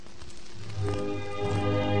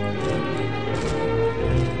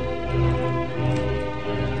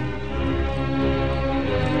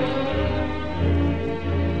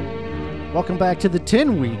Welcome back to the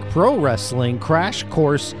 10-week Pro Wrestling Crash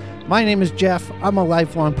Course. My name is Jeff. I'm a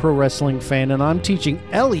lifelong pro wrestling fan, and I'm teaching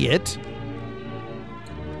Elliot.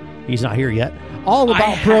 He's not here yet. All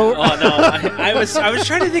about pro. Oh no, I was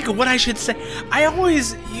trying to think of what I should say.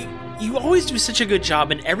 You always do such a good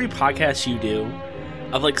job in every podcast you do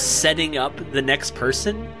of like setting up the next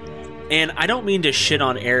person, and I don't mean to shit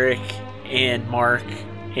on Eric and Mark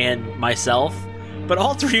and myself, but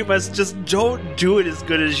all three of us just don't do it as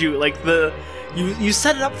good as you. Like you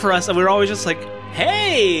set it up for us, and we're always just like,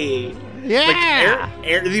 hey, yeah.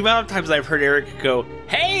 Like the amount of times I've heard Eric go,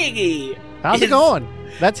 hey, how's it going?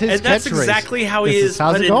 That's his and that's catchphrase. Exactly how he is,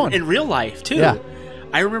 how's but it going? In real life too. Yeah.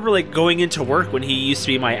 I remember like going into work when he used to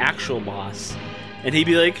be my actual boss, and he'd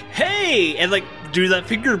be like, hey, and like do that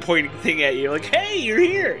finger pointing thing at you, like, hey, you're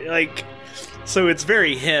here, like. So it's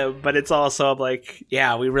very him, but it's also like,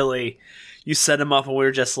 yeah, you set him up and we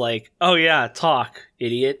were just like, oh yeah, talk,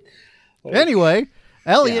 idiot. Like, anyway,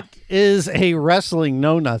 Elliot is a wrestling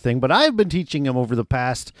know-nothing, but I've been teaching him over the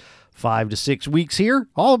past 5 to 6 weeks here,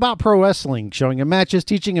 all about pro wrestling, showing him matches,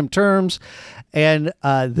 teaching him terms. And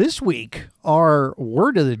this week, our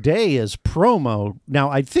word of the day is promo.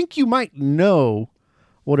 Now, I think you might know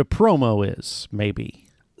what a promo is, maybe.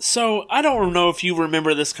 So, I don't know if you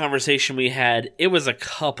remember this conversation we had. It was a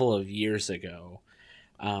couple of years ago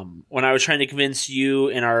when I was trying to convince you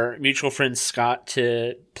and our mutual friend Scott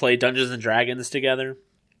to play Dungeons & Dragons together.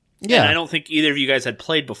 Yeah. And I don't think either of you guys had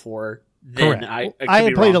played before. Then correct. I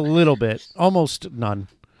had played a little bit, almost none.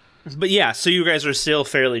 But yeah, so you guys are still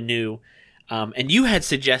fairly new. And you had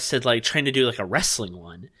suggested like trying to do like a wrestling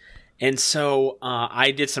one. And so I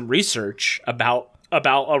did some research about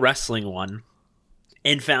a wrestling one.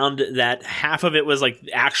 And found that half of it was like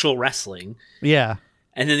actual wrestling. Yeah.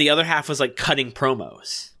 And then the other half was like cutting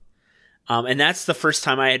promos. And that's the first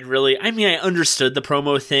time I had really, I understood the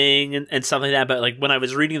promo thing and stuff like that. But like when I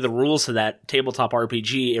was reading the rules of that tabletop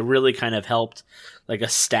RPG, it really kind of helped like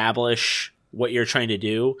establish what you're trying to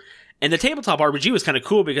do. And the tabletop RPG was kind of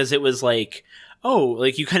cool because it was like, oh,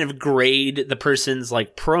 like you kind of grade the person's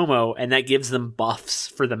like promo and that gives them buffs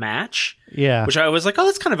for the match. Yeah. Which I was like, oh,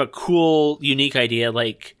 that's kind of a cool, unique idea.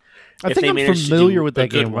 Like, I think I'm familiar with that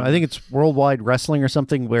game. I think it's Worldwide Wrestling or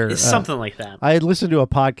something where it's something like that. I had listened to a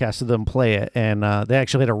podcast of them play it, and they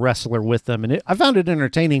actually had a wrestler with them, and I found it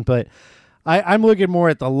entertaining. But I'm looking more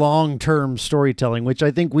at the long-term storytelling, which I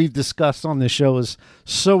think we've discussed on this show is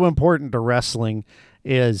so important to wrestling.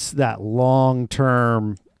 Is that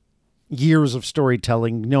long-term years of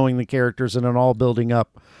storytelling, knowing the characters and it all building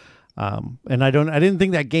up. And I didn't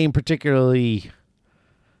think that game particularly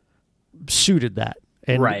suited that.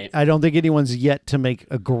 And right. I don't think anyone's yet to make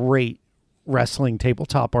a great wrestling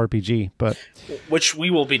tabletop RPG, but which we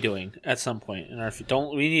will be doing at some point. And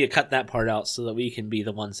we need to cut that part out so that we can be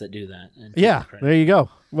the ones that do that. Yeah, there you go.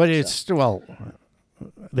 But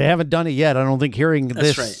they haven't done it yet. I don't think hearing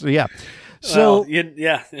That's this. Right. Yeah. So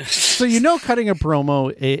yeah. So cutting a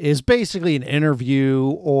promo is basically an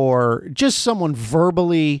interview or just someone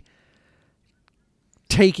verbally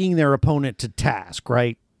taking their opponent to task,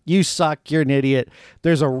 right? You suck, you're an idiot.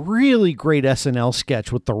 There's a really great SNL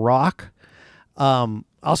sketch with The Rock. I'll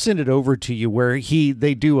send it over to you where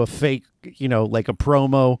they do a fake, like a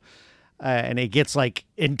promo, and it gets like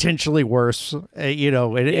intentionally worse, and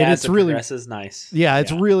it's really nice. Yeah,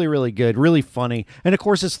 it's really, really good, really funny. And of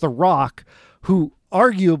course it's The Rock, who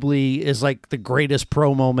arguably is like the greatest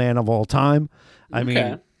promo man of all time. I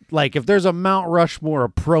mean, like if there's a Mount Rushmore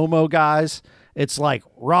of promo guys, it's like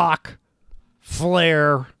Rock,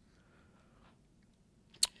 Flair,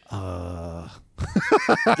 The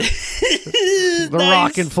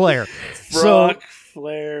Rock and Flair.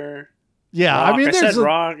 Flair. Yeah, Rock. There's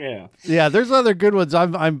Rock. Yeah, there's other good ones.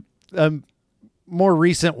 I'm more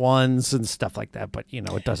recent ones and stuff like that, but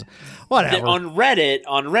it doesn't. Whatever. On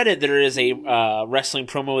Reddit, there is a wrestling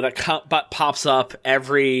promo that pops up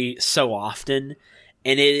every so often.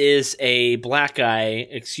 And it is a black guy,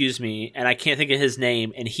 and I can't think of his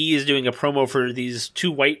name, and he is doing a promo for these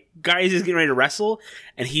two white guys he's getting ready to wrestle,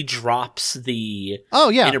 and he drops the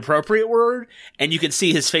inappropriate word, and you can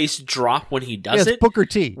see his face drop when he does it. Booker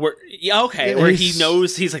T. Where he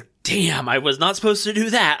knows, he's like, damn, I was not supposed to do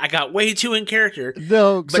that. I got way too in character.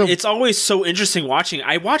 No, but it's always so interesting watching.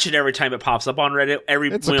 I watch it every time it pops up on Reddit,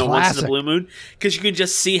 once in the blue moon, because you can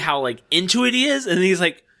just see how like into it he is, and he's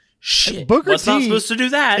like, shit, Booker was not T supposed to do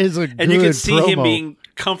that. Is a and you can see promo. him being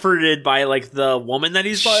comforted by like the woman that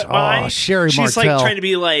he's by. Sherry She's Martel. like trying to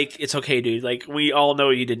be like, it's okay, dude. Like we all know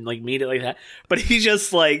you didn't like mean it like that, but he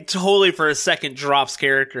just like totally for a second drops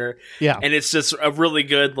character. Yeah, and it's just a really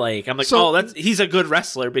good like. I'm like, he's a good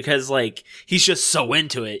wrestler because like he's just so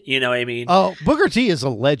into it. You know what I mean? Oh, Booker T is a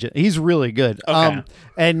legend. He's really good. Okay.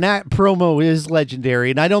 And that promo is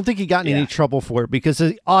legendary, and I don't think he got in any trouble for it because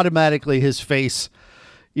automatically his face.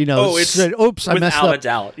 Said, oops, I messed up. Without a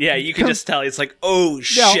doubt. Yeah, you can just tell. It's like, oh,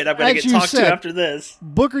 shit, I'm going to get talked to after this.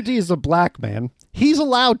 Booker T is a black man. He's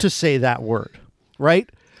allowed to say that word, right?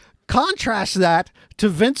 Contrast that to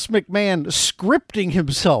Vince McMahon scripting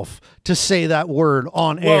himself to say that word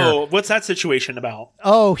on air. Whoa, what's that situation about?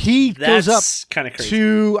 Oh, goes up kind of crazy.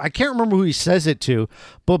 to, I can't remember who he says it to,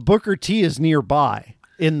 but Booker T is nearby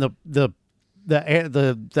in that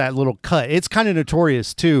little cut. It's kind of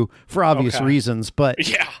notorious too for obvious reasons, but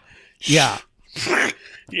yeah.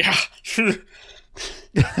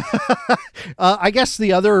 I guess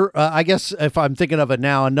the other, if I'm thinking of it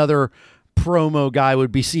now, another promo guy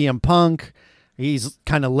would be CM Punk. He's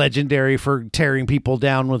kind of legendary for tearing people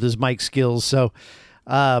down with his mic skills. So,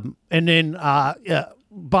 and then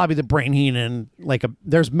Bobby the Brain Heenan.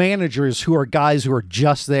 There's managers who are guys who are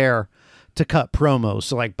just there to cut promos.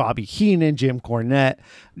 So like Bobby Heenan, Jim Cornette,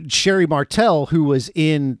 Sherry Martel, who was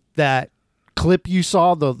in that clip you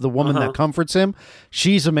saw, the woman that comforts him.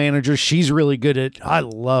 She's a manager. She's really good at, I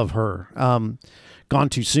love her. Gone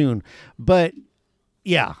too soon. But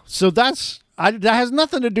yeah, so that has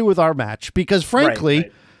nothing to do with our match because frankly,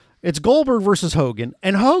 it's Goldberg versus Hogan.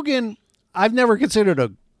 And Hogan, I've never considered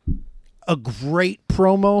a great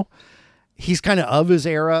promo. He's kind of his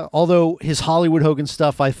era, although his Hollywood Hogan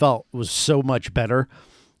stuff I felt was so much better.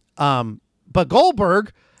 But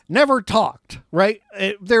Goldberg never talked, right?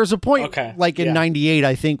 There's a point in 98,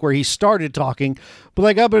 I think, where he started talking, but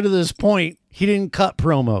like up until this point, he didn't cut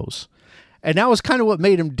promos. And that was kind of what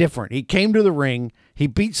made him different. He came to the ring, he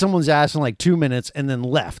beat someone's ass in like 2 minutes and then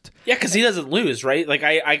left. Yeah, because he doesn't lose, right? Like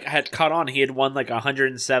I had caught on, he had won like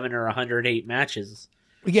 107 or 108 matches.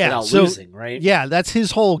 Without losing, right? Yeah, that's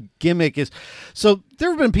his whole gimmick. So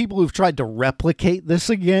there have been people who've tried to replicate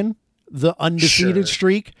this again, the undefeated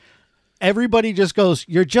streak. Everybody just goes,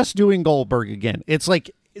 you're just doing Goldberg again. It's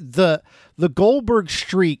like the Goldberg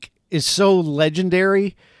streak is so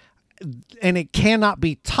legendary and it cannot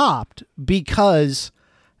be topped because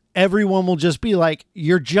everyone will just be like,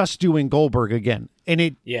 you're just doing Goldberg again. And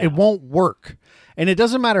it won't work. And it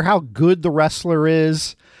doesn't matter how good the wrestler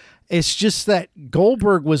is. It's just that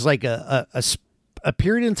Goldberg was like a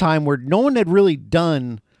period in time where no one had really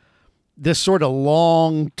done this sort of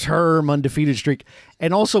long-term undefeated streak.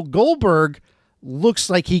 And also Goldberg looks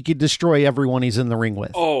like he could destroy everyone he's in the ring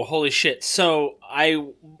with. Oh, holy shit. So I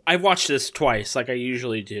watched this twice like I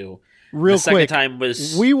usually do. Real the quick, second time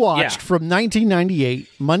was... We watched from 1998,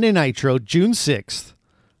 Monday Nitro, June 6th.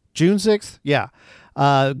 June 6th? Yeah.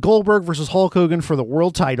 Goldberg versus Hulk Hogan for the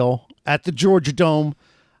world title at the Georgia Dome.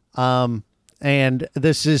 And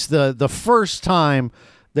this is the first time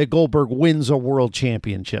that Goldberg wins a world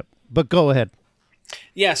championship. But go ahead.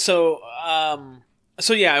 Yeah, so I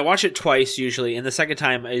watch it twice usually, and the second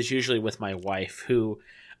time is usually with my wife, who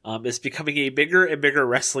is becoming a bigger and bigger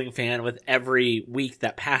wrestling fan with every week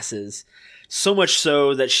that passes. So much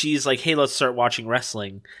so that she's like, "Hey, let's start watching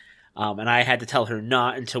wrestling." And I had to tell her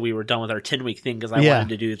not until we were done with our 10-week thing because I wanted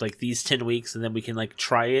to do like these 10 weeks and then we can like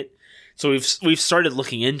try it. So we've started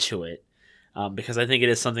looking into it because I think it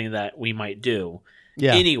is something that we might do.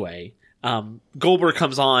 Yeah. Anyway, Goldberg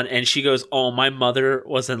comes on and she goes, "Oh, my mother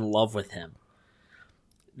was in love with him."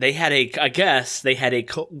 They had a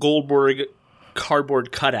Goldberg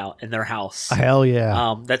cardboard cutout in their house. Hell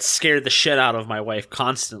yeah. That scared the shit out of my wife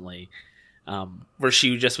constantly. Where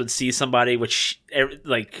she just would see somebody, which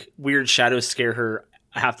like weird shadows scare her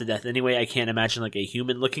half to death anyway. I can't imagine like a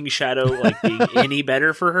human looking shadow like being any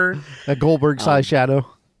better for her. A Goldberg size shadow.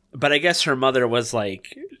 But I guess her mother was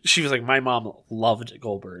like, she was like, my mom loved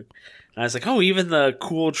Goldberg. And I was like, oh, even the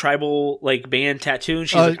cool tribal like band tattoo. And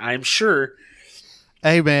she's like, I'm sure.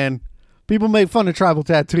 Hey man, people make fun of tribal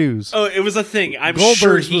tattoos. Oh, it was a thing. I'm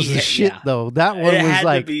Goldberg's sure was the shit though. That one was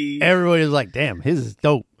like, everybody was like, damn, his is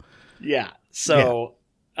dope. Yeah. So,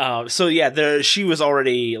 she was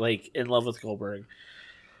already like in love with Goldberg.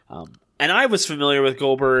 And I was familiar with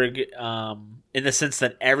Goldberg in the sense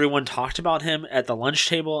that everyone talked about him at the lunch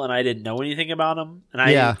table and I didn't know anything about him. And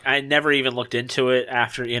I never even looked into it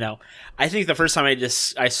after, I think the first time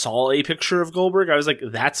I saw a picture of Goldberg, I was like,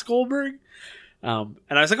 that's Goldberg? And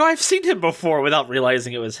I was like, oh, I've seen him before without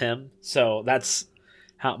realizing it was him. So that's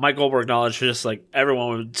how my Goldberg knowledge was just like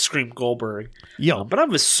everyone would scream Goldberg. Yo, but I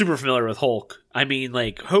was super familiar with Hulk. I mean,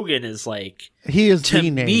 like Hogan is like he is to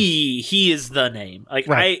the name. me. He is the name. Like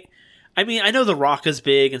Right. I mean, I know The Rock is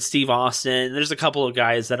big and Steve Austin. There's a couple of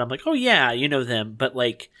guys that I'm like, oh yeah, you know them. But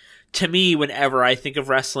like to me, whenever I think of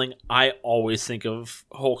wrestling, I always think of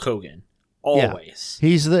Hulk Hogan. Always.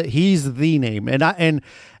 Yeah. He's the name.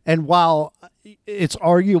 And while it's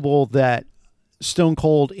arguable that Stone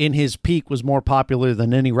Cold in his peak was more popular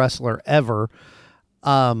than any wrestler ever,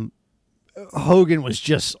 Hogan was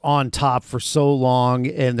just on top for so long,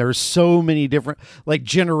 and there's so many different like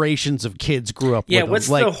generations of kids grew up with him. What's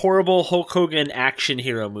the horrible Hulk Hogan action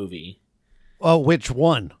hero movie? Oh, which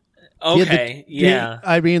one? Okay,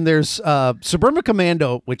 I mean, there's Suburban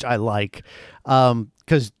Commando, which I like,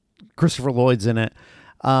 because Christopher Lloyd's in it.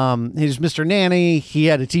 He's Mr. Nanny. He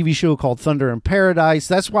had a TV show called Thunder in Paradise.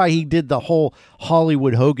 That's why he did the whole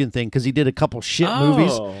Hollywood Hogan thing, because he did a couple shit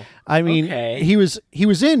movies. I mean, he was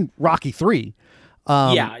in Rocky 3.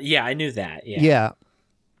 I knew that. Yeah.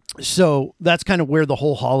 So that's kind of where the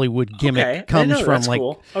whole Hollywood gimmick comes from. That's like,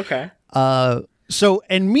 cool. Okay. So,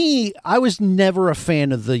 and me, I was never a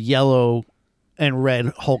fan of the yellow and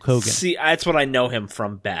red Hulk Hogan. See, that's what I know him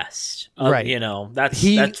from best. Right. You know, that's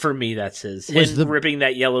for me, that's his. Ripping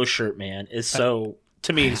that yellow shirt, man, is so,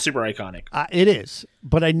 to me, super iconic. It is,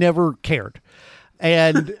 but I never cared.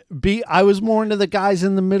 And I was more into the guys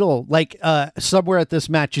in the middle. Like, somewhere at this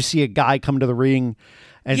match, you see a guy come to the ring.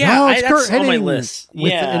 And it's Kurt on my Hennig list.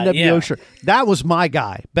 with the NWO shirt. That was my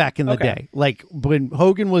guy back in the day. Like when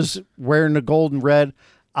Hogan was wearing the gold and red,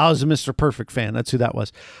 I was a Mr. Perfect fan. That's who that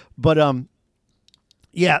was. But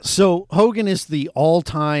so Hogan is the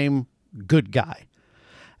all-time good guy.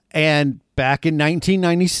 And back in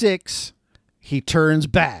 1996, he turns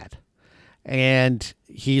bad. And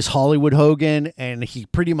he's Hollywood Hogan, and he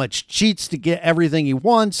pretty much cheats to get everything he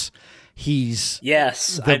wants. Because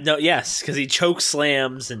he choke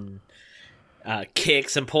slams and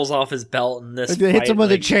kicks and pulls off his belt and this hits him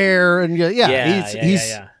with a chair, and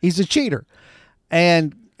he's a cheater.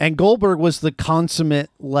 And Goldberg was the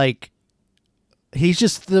consummate, like, he's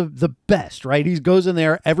just the best, right? He goes in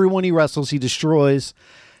there, everyone he wrestles, he destroys,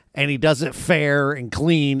 and he does it fair and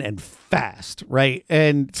clean and fast, right?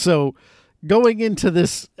 And so going into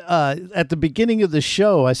this, at the beginning of the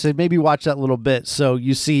show, I said, maybe watch that little bit. So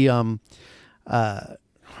you see, why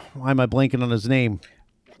am I blanking on his name?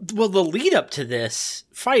 Well, the lead up to this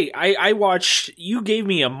fight, I watched, you gave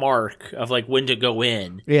me a mark of like when to go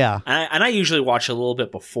in. Yeah. And I usually watch a little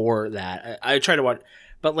bit before that. I try to watch,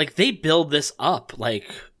 but like they build this up.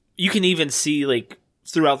 Like you can even see like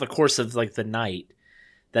throughout the course of like the night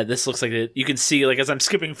that this looks like you can see like as I'm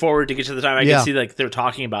skipping forward to get to the time I can see like they're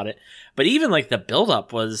talking about it. But even like the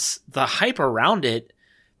buildup was the hype around it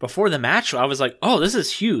before the match. I was like, oh, this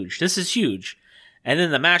is huge. This is huge. And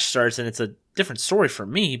then the match starts and it's a different story for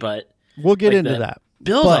me, but we'll get into that.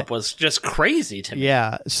 Buildup was just crazy to me.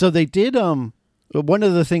 Yeah. So they did, one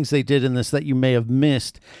of the things they did in this that you may have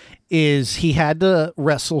missed is he had to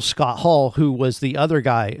wrestle Scott Hall, who was the other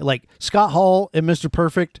guy. Like Scott Hall and Mr.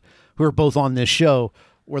 Perfect, who are both on this show,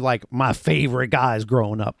 were like my favorite guys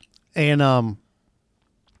growing up. And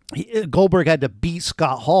Goldberg had to beat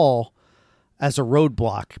Scott Hall as a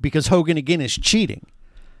roadblock because Hogan, again, is cheating.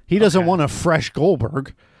 He doesn't want a fresh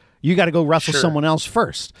Goldberg. You got to go wrestle someone else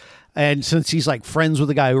first. And since he's like friends with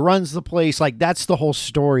the guy who runs the place, like that's the whole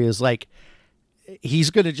story, is like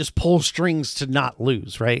he's going to just pull strings to not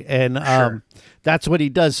lose, right? And that's what he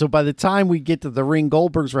does. So by the time we get to the ring,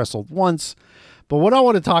 Goldberg's wrestled once. But what I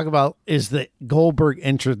want to talk about is the Goldberg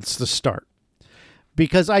entrance to start.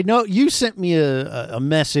 Because I know you sent me a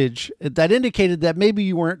message that indicated that maybe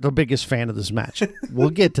you weren't the biggest fan of this match. We'll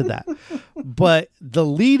get to that. But the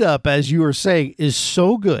lead up, as you were saying, is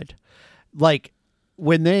so good. Like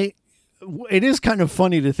it is kind of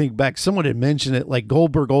funny to think back. Someone had mentioned it, like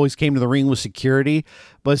Goldberg always came to the ring with security,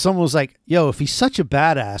 but someone was like, yo, if he's such a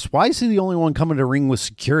badass, why is he the only one coming to the ring with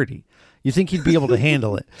security? You think he'd be able to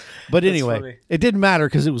handle it. But anyway, it didn't matter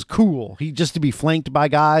because it was cool. He just to be flanked by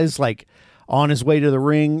guys like on his way to the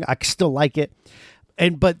ring. I still like it.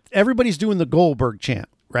 But everybody's doing the Goldberg chant,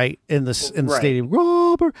 right? In the stadium.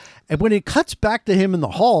 Goldberg. And when it cuts back to him in the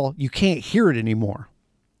hall, you can't hear it anymore.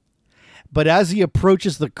 But as he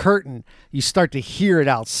approaches the curtain, you start to hear it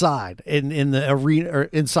outside in the arena or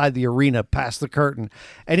inside the arena past the curtain.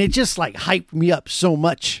 And it just like hyped me up so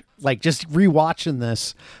much. Like just rewatching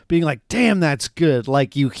this, being like, damn, that's good.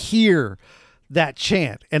 Like you hear that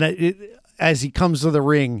chant. And as he comes to the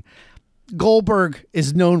ring, Goldberg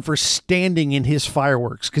is known for standing in his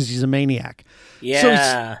fireworks because he's a maniac. Yeah. So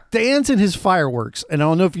he stands in his fireworks, and I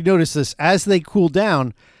don't know if you notice this, as they cool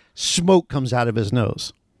down, smoke comes out of his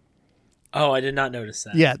nose. Oh, I did not notice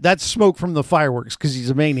that. Yeah, that's smoke from the fireworks because he's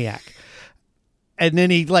a maniac. And then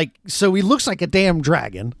he looks like a damn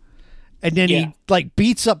dragon. And then he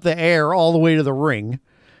beats up the air all the way to the ring.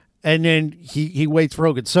 And then he waits for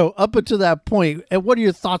Hogan. So up until that point, and what are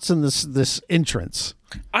your thoughts on this entrance?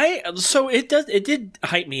 It did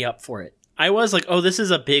hype me up for it. I was like, oh, this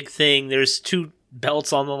is a big thing. There's 2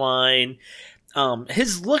 belts on the line.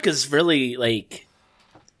 His look is really like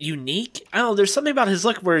unique. I don't know. There's something about his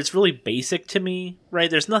look where it's really basic to me, right?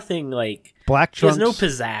 There's nothing like black trunks, there's no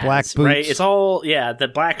pizzazz, black boots. Right? It's all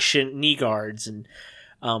the black knee guards and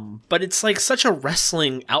but it's like such a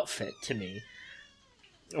wrestling outfit to me,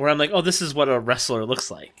 where I'm like, oh, this is what a wrestler looks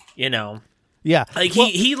like, you know? Yeah, like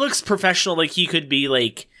he looks professional. Like he could be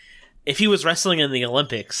like, if he was wrestling in the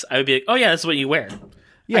Olympics, I would be like, oh yeah, that's what you wear.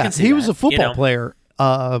 Yeah, he was a football player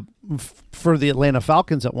for the Atlanta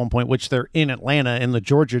Falcons at one point, which they're in Atlanta in the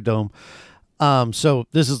Georgia Dome. So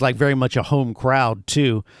this is like very much a home crowd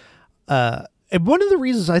too. And one of the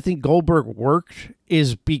reasons I think Goldberg worked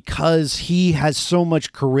is because he has so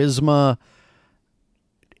much charisma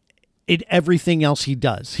in everything else he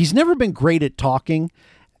does. He's never been great at talking.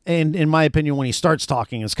 And in my opinion, when he starts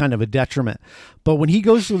talking, it's kind of a detriment. But when he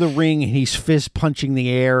goes through the ring and he's fist punching the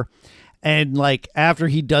air, and like after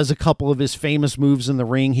he does a couple of his famous moves in the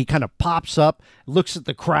ring, he kind of pops up, looks at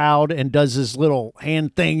the crowd, and does his little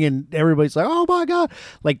hand thing, and everybody's like, oh my God.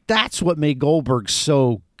 Like that's what made Goldberg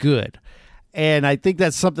so good. And I think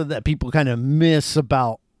that's something that people kind of miss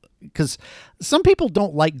about, because some people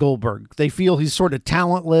don't like Goldberg. They feel he's sort of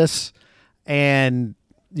talentless, and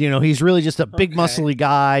you know, he's really just a big muscly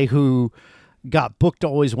guy who got booked to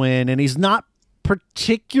always win, and he's not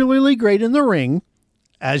particularly great in the ring,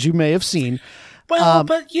 as you may have seen. Well,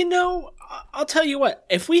 but you know, I'll tell you what,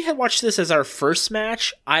 if we had watched this as our first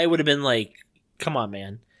match, I would have been like, come on,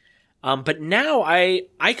 man. But now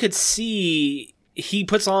I could see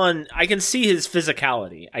I can see his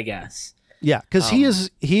physicality, I guess. Yeah, because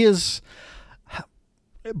he is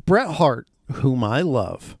Bret Hart, whom I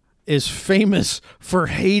love, is famous for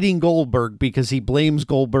hating Goldberg because he blames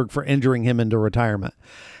Goldberg for injuring him into retirement.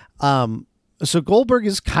 So Goldberg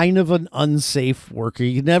is kind of an unsafe worker.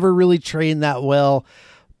 He never really trained that well,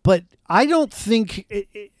 but I don't think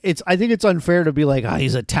I think it's unfair to be like, oh,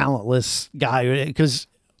 he's a talentless guy, because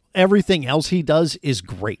everything else he does is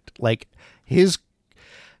great. Like his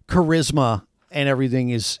charisma and everything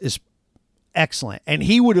is excellent. And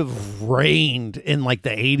he would have reigned in like the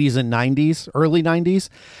 80s and 90s, early 90s,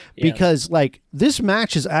 because like this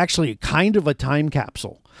match is actually kind of a time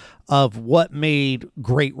capsule of what made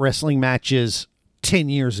great wrestling matches 10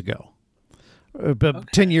 years ago.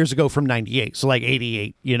 10 years ago from 98, so like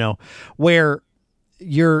 88, you know, where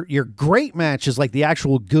your great matches, like the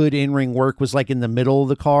actual good in-ring work, was like in the middle of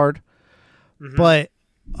the card. Mm-hmm. But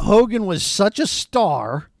Hogan was such a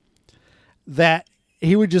star that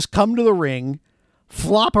he would just come to the ring,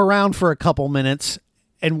 flop around for a couple minutes,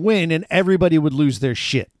 and win, and everybody would lose their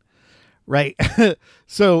shit, right?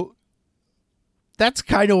 So that's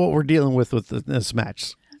kind of what we're dealing with this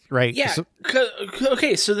match, right? Yeah.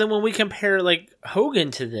 Okay, so then when we compare like Hogan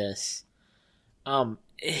to this,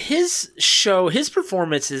 his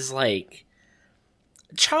performance is like,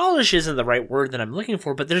 childish isn't the right word that I'm looking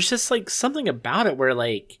for, but there's just like something about it where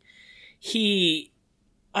like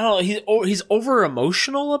I don't know, he's over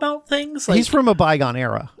emotional about things. Like, he's from a bygone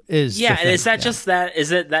era. Is that just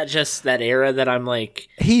that era that I'm like,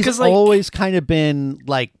 he's like, always kind of been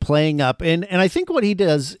like playing up, and I think what he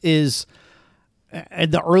does is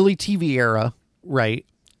in the early TV era, right?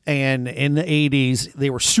 And in the 80s, they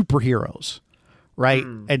were superheroes, right?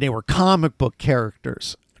 And they were comic book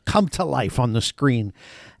characters come to life on the screen.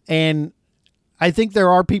 And I think there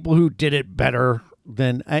are people who did it better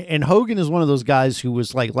than, and Hogan is one of those guys who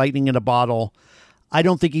was like lightning in a bottle. I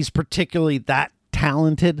don't think he's particularly that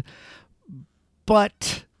talented,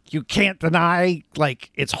 but you can't deny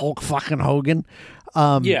like it's Hulk fucking Hogan.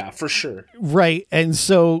 Yeah, for sure. Right. And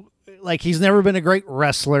so like he's never been a great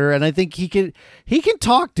wrestler, and I think he can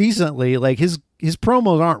talk decently. Like his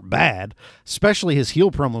promos aren't bad, especially his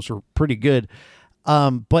heel promos were pretty good.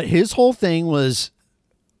 But his whole thing was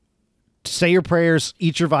say your prayers,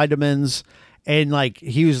 eat your vitamins, and like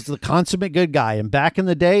he was the consummate good guy. And back in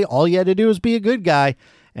the day, all you had to do was be a good guy,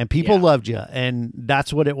 and people loved you, and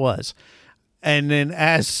that's what it was. And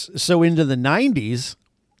then so into the 90s,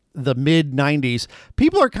 the mid 90s,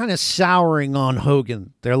 people are kind of souring on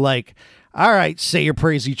Hogan. They're like, all right, say your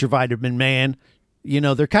prayers, eat your vitamin, man.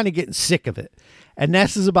 They're kind of getting sick of it. And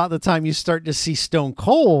this is about the time you start to see Stone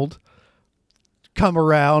Cold come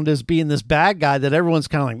around as being this bad guy that everyone's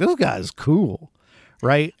kind of like, this guy's cool,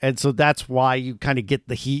 right? And so that's why you kind of get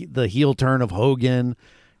the heel turn of Hogan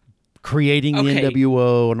creating the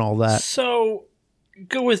NWO and all that. So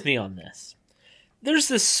go with me on this. There's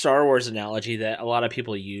this Star Wars analogy that a lot of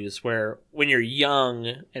people use where when you're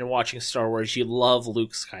young and watching Star Wars, you love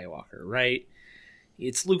Luke Skywalker, right?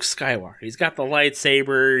 It's Luke Skywalker. He's got the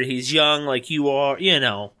lightsaber. He's young like you are,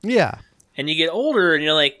 Yeah. And you get older and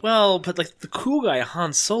you're like, well, but like the cool guy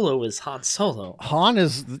Han Solo is Han Solo. Han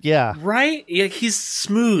is, yeah. Right? Like, he's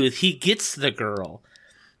smooth. He gets the girl.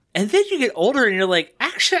 And then you get older and you're like,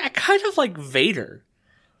 actually, I kind of like Vader.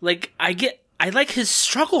 Like, I like his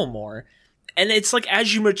struggle more. And it's like,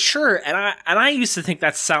 as you mature, and I used to think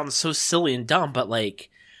that sounds so silly and dumb, but like,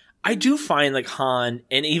 I do find like Han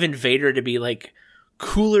and even Vader to be like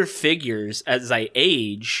cooler figures as I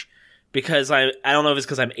age, because I don't know if it's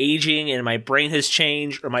because I'm aging and my brain has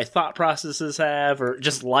changed or my thought processes have, or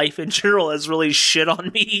just life in general has really shit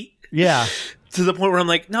on me. Yeah. To the point where I'm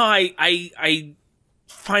like, no, I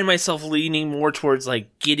find myself leaning more towards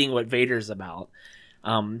like getting what Vader's about.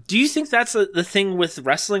 Do you think that's the thing with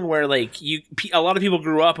wrestling where like a lot of people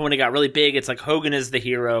grew up and when it got really big, it's like Hogan is the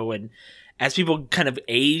hero, and as people kind of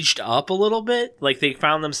aged up a little bit, like they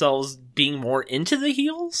found themselves being more into the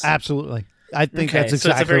heels? Absolutely. I think that's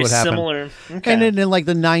exactly so it's a very what happened. Similar. Okay. And then in like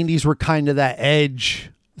the 90s were kind of that edge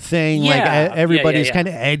thing. Yeah. Like everybody's Yeah. kind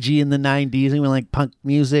of edgy in the 90s, even like punk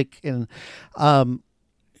music. And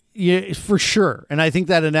yeah, for sure. And I think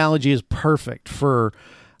that analogy is perfect for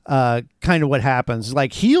kind of what happens.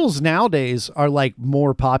 Like heels nowadays are like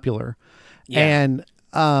more popular. Yeah. And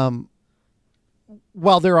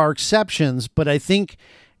while there are exceptions, but I think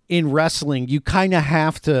in wrestling, you kind of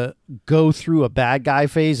have to go through a bad guy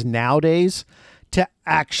phase nowadays to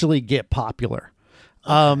actually get popular.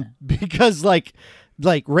 Okay. Because like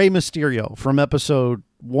Rey Mysterio from episode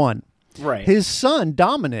 1, right? His son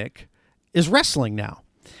Dominic is wrestling now,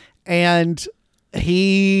 and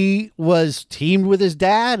he was teamed with his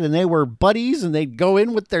dad, and they were buddies, and they'd go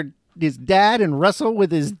in with his dad and wrestle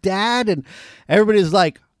with his dad, and everybody's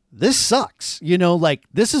like, "This sucks," like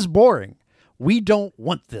this is boring. We don't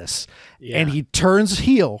want this. Yeah. And he turns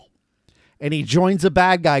heel and he joins a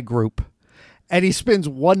bad guy group and he spends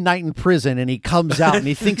one night in prison and he comes out and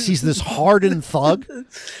he thinks he's this hardened thug.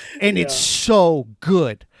 And it's so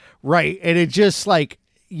good. Right. And it just like,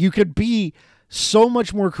 you could be so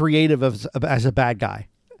much more creative as a bad guy.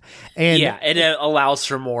 And yeah, it allows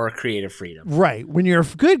for more creative freedom. Right. When you're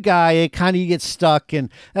a good guy, it kind of gets stuck.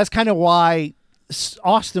 And that's kind of why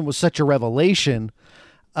Austin was such a revelation.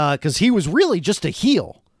 Because he was really just a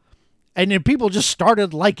heel, and then people just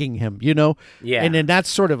started liking him, Yeah. And then that's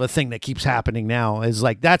sort of a thing that keeps happening now. Is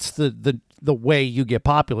like that's the way you get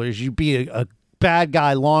popular. Is you be a bad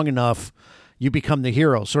guy long enough, you become the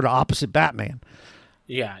hero. Sort of opposite Batman.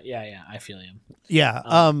 Yeah. I feel him. Yeah.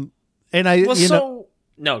 And I.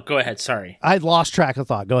 No, go ahead. Sorry, I lost track of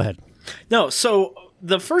thought. Go ahead. No. So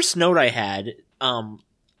the first note I had,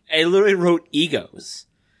 I literally wrote egos.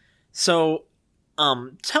 So.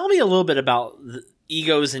 Tell me a little bit about the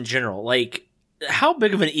egos in general. Like, how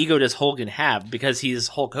big of an ego does Hogan have because he's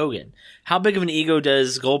Hulk Hogan? How big of an ego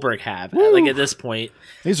does Goldberg have? Woo. Like at this point,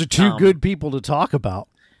 these are two good people to talk about.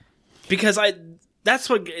 Because that's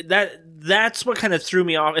what kind of threw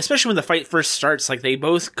me off, especially when the fight first starts. Like they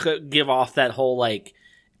both give off that whole like,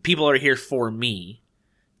 people are here for me,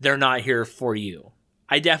 they're not here for you.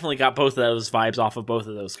 I definitely got both of those vibes off of both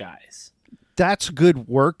of those guys. That's good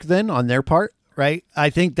work then on their part. Right. I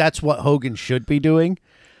think that's what Hogan should be doing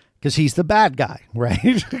because he's the bad guy.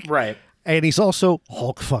 Right. Right. And he's also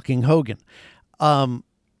Hulk fucking Hogan.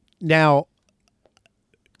 Now,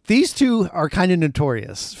 these two are kind of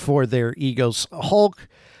notorious for their egos. Hulk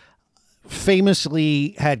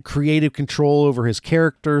famously had creative control over his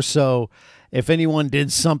character. So if anyone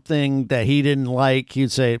did something that he didn't like,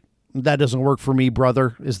 he'd say, "That doesn't work for me,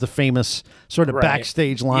 brother," is the famous sort of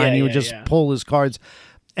backstage line. Yeah, he would just pull his cards.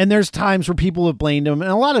 And there's times where people have blamed him, and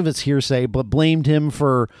a lot of it's hearsay, but blamed him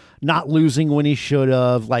for not losing when he should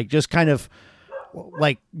have, like just kind of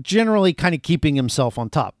like generally kind of keeping himself on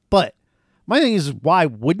top. But my thing is, why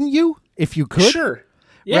wouldn't you if you could? Sure.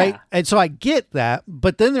 Yeah. Right. And so I get that.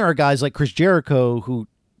 But then there are guys like Chris Jericho who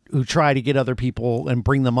try to get other people and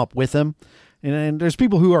bring them up with him. And there's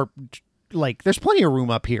people who are like, there's plenty of room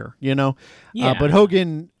up here, Yeah. But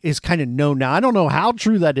Hogan is kind of known now. I don't know how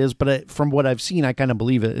true that is, but from what I've seen, I kind of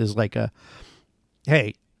believe it is like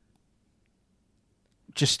hey,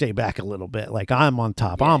 just stay back a little bit. Like I'm on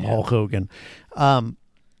top. I'm Hulk Hogan.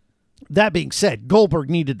 That being said, Goldberg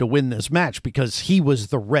needed to win this match because he was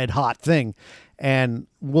the red hot thing. And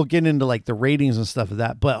we'll get into like the ratings and stuff of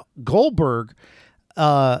that. But Goldberg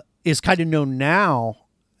is kind of known now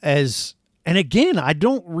as, and again, I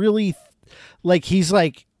don't really like, he's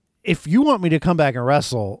like, if you want me to come back and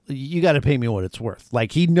wrestle, you got to pay me what it's worth.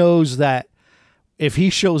 Like, he knows that if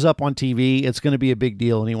he shows up on TV, it's going to be a big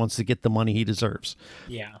deal, and he wants to get the money he deserves.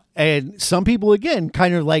 Yeah. And some people, again,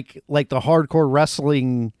 kind of like the hardcore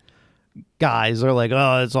wrestling guys are like,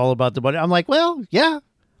 oh, it's all about the money. I'm like, well, yeah.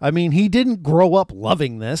 I mean, he didn't grow up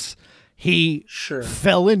loving this. He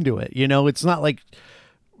fell into it. You know, it's not like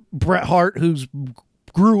Bret Hart, who's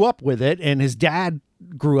grew up with it, and his dad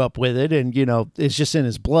grew up with it, and, you know, it's just in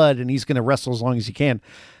his blood, and he's going to wrestle as long as he can.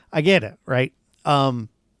 I get it, right?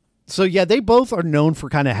 So yeah, they both are known for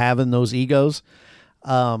kind of having those egos,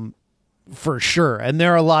 for sure. And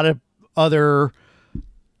there are a lot of other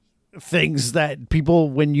things that people,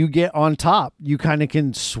 when you get on top, you kind of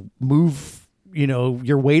can move, you know,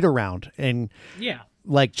 your weight around. And yeah,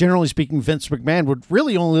 like, generally speaking, Vince McMahon would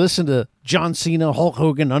really only listen to John Cena, Hulk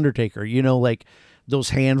Hogan, Undertaker, you know, like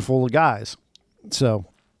those handful of guys. So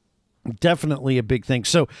definitely a big thing.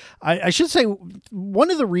 So I should say one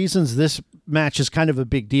of the reasons this match is kind of a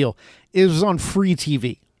big deal is on free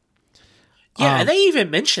TV. Yeah, and they even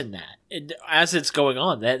mentioned that as it's going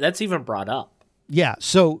on. That's even brought up. Yeah,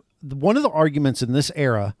 so one of the arguments in this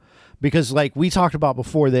era, because like we talked about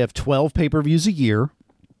before, they have 12 pay-per-views a year.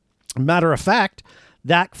 Matter of fact,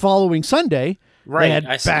 that following Sunday, right, they had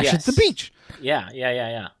Bash at the Beach.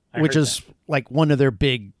 Yeah. Which is like one of their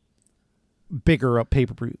bigger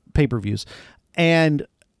pay-per-views. And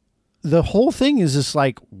the whole thing is just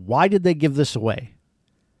like, why did they give this away?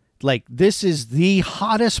 Like, this is the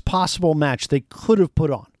hottest possible match they could have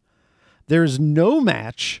put on. There's no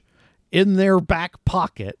match in their back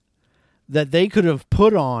pocket that they could have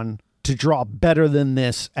put on to draw better than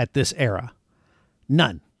this at this era.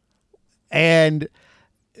 None. And,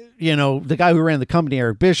 you know, the guy who ran the company,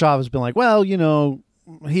 Eric Bischoff, has been like, well, you know,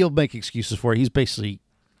 he'll make excuses for it. He's basically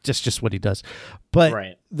just what he does.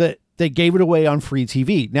 But they gave it away on free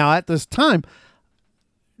TV. Now, at this time,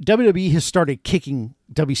 WWE has started kicking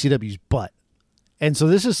WCW's butt. And so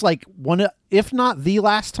this is like if not the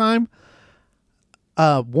last time,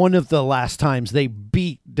 one of the last times they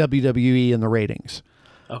beat WWE in the ratings.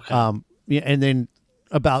 Okay. And then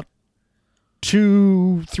about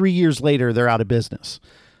 2-3 years later, they're out of business.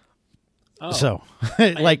 Oh, so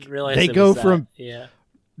like they go from,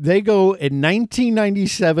 they go in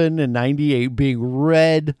 1997 and 98 being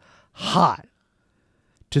red hot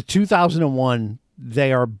to 2001.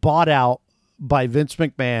 They are bought out by Vince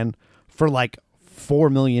McMahon for like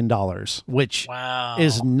 $4 million, which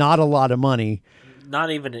is not a lot of money.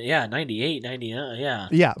 Not even, 98, 99, yeah.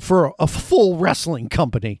 Yeah, for a full wrestling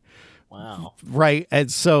company. Wow. Right.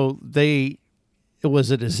 And so it was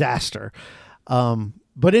a disaster.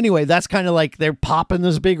 But anyway, that's kind of like they're popping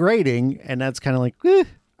this big rating, and that's kind of like, all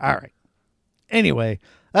right. Anyway,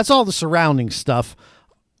 that's all the surrounding stuff.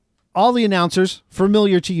 All the announcers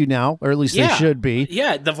familiar to you now, or at least they should be.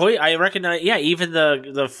 Yeah, the voice I recognize. Yeah, even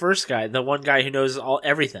the first guy, the one guy who knows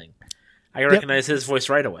everything, I recognize his voice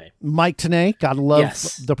right away. Mike Tenay, gotta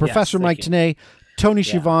love the Professor Mike Tenay, Tony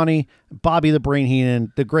Schiavone, Bobby the Brain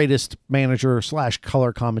Heenan, the greatest manager /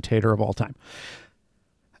 color commentator of all time,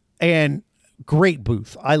 and great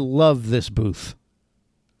booth. I love this booth.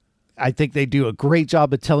 I think they do a great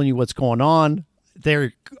job of telling you what's going on.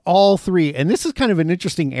 They're all three, and this is kind of an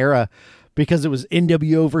interesting era because it was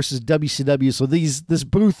NWO versus WCW. So this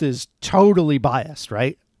booth is totally biased,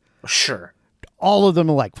 right? Sure. All of them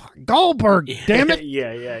are like, Goldberg, damn it.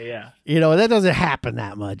 Yeah. You know, that doesn't happen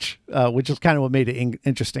that much, which is kind of what made it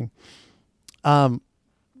interesting.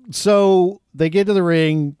 So they get to the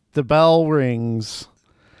ring, the bell rings.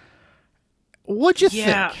 What'd you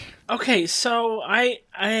think? Okay, so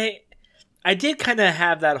I did kind of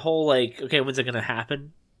have that whole, like, okay, when's it going to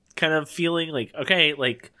happen kind of feeling. Like, okay,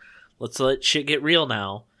 like, let's let shit get real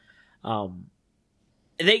now.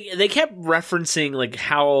 They kept referencing, like,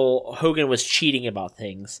 how Hogan was cheating about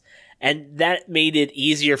things. And that made it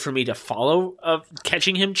easier for me to follow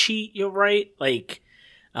catching him cheat, right? Like,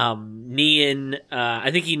 I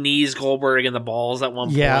think he knees Goldberg in the balls at one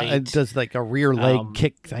point. Yeah, it does like a rear leg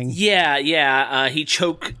kick thing. Yeah. He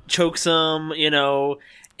chokes him,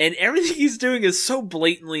 and everything he's doing is so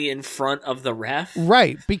blatantly in front of the ref.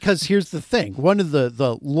 Right, because here's the thing. One of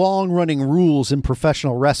the long-running rules in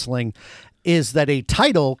professional wrestling is that a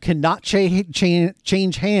title cannot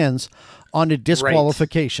change hands on a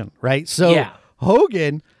disqualification, right? So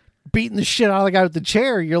Hogan beating the shit out of the guy with the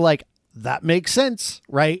chair, you're like, that makes sense,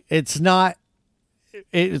 right? It's not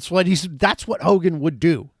that's what Hogan would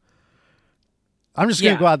do. I'm just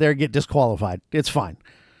going to go out there and get disqualified. It's fine.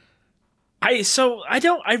 I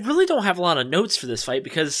really don't have a lot of notes for this fight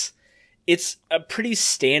because it's a pretty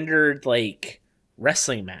standard like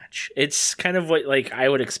wrestling match. It's kind of what like I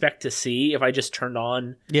would expect to see if I just turned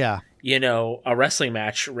on a wrestling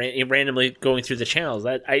match randomly going through the channels.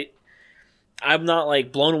 I'm not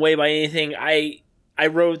like blown away by anything. I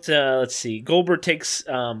wrote let's see, Goldberg takes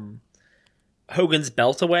Hogan's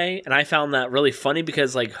belt away, and I found that really funny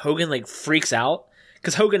because like Hogan like freaks out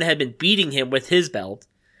because Hogan had been beating him with his belt.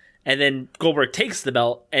 And then Goldberg takes the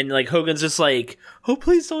belt, and like Hogan's just like, "Oh,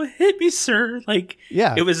 please don't hit me, sir!" Like,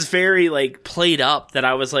 it was very like played up that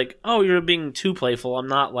I was like, "Oh, you're being too playful. I'm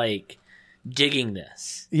not like digging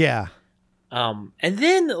this." Yeah. And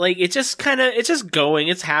then like it's just going.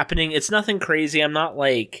 It's happening. It's nothing crazy. I'm not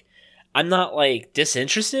like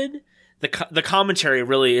disinterested. The commentary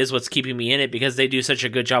really is what's keeping me in it because they do such a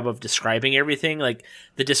good job of describing everything. Like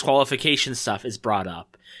the disqualification stuff is brought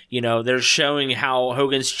up. They're showing how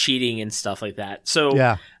Hogan's cheating and stuff like that.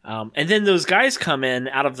 So, and then those guys come in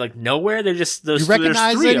out of like nowhere. They're just those. You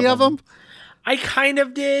recognize any of them? I kind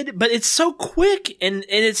of did, but it's so quick and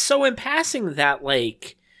it's so in passing that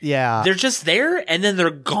like, they're just there and then they're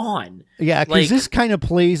gone. Yeah, because this kind of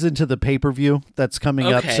plays into the pay-per-view that's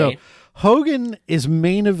coming up. So Hogan is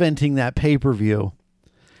main eventing that pay-per-view.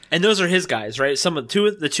 And those are his guys, right? The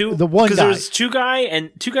one guy. Because there's two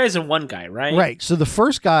guys and one guy, right? Right. So the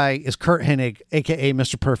first guy is Kurt Hennig, a.k.a.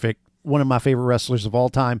 Mr. Perfect, one of my favorite wrestlers of all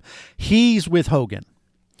time. He's with Hogan.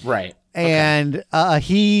 Right. And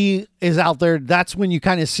he is out there. That's when you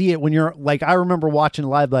kind of see it when you're like, I remember watching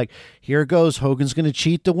live, like, here it goes. Hogan's going to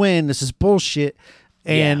cheat to win. This is bullshit.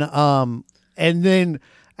 And then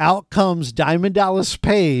out comes Diamond Dallas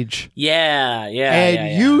Page.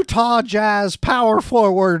 And Utah Jazz power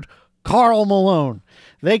forward Karl Malone.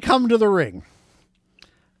 They come to the ring.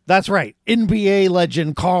 That's right. NBA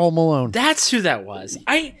legend Karl Malone. That's who that was.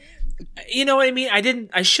 You know what I mean?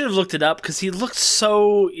 I should have looked it up because he looked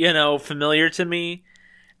so, familiar to me.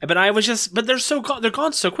 But they're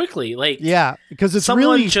gone so quickly. Like, because it's someone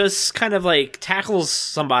really just kind of like tackles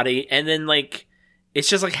somebody and then like it's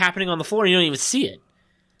just like happening on the floor and you don't even see it.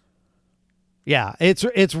 Yeah,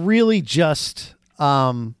 it's really just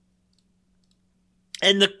and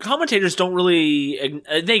the commentators don't really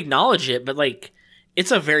they acknowledge it, but like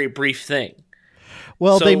it's a very brief thing.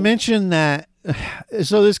 Well, they mentioned that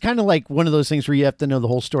so it's kind of like one of those things where you have to know the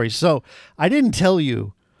whole story. So I didn't tell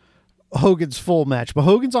you Hogan's full match, but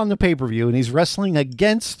Hogan's on the pay-per-view and he's wrestling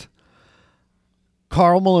against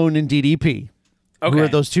Karl Malone and DDP. Okay. Who are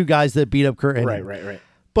those two guys that beat up Kurt Hennig. Right.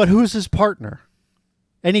 But who's his partner?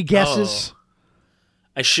 Any guesses?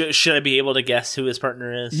 Should I be able to guess who his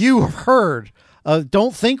partner is? You heard.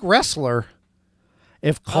 Don't think wrestler.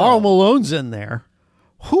 If Karl Malone's in there,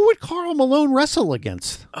 who would Karl Malone wrestle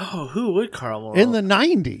against? Oh, who would Karl Malone? In the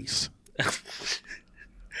 90s.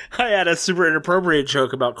 I had a super inappropriate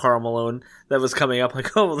joke about Karl Malone that was coming up.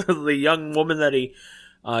 Like, the young woman that he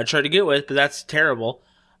tried to get with, but that's terrible.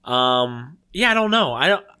 I don't know. I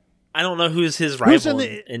don't know who's his rival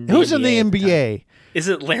who's in the NBA? Is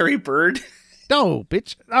it Larry Bird? No,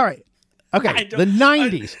 bitch. All right. Okay. The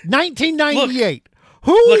 90s. 1998.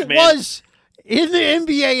 Who was in the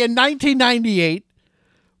NBA in 1998?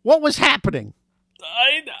 What was happening?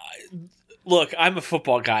 Look, I'm a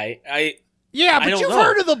football guy. But you've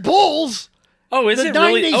heard of the Bulls. Oh, is it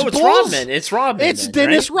really? Oh, it's Bulls? Rodman. It's Rodman. It's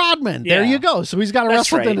Dennis Rodman. Yeah. There you go. So he's got to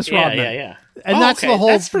wrestle Dennis Rodman. Yeah. And that's the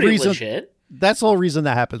whole reason. Legit. That's the whole reason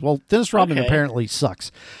that happens. Well, Dennis Rodman apparently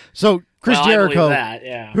sucks. So Chris Jericho,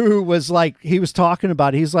 who was like, he was talking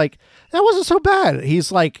about it, he's like, that wasn't so bad.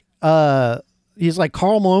 He's like Karl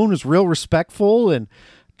Malone was real respectful and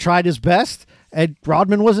tried his best, and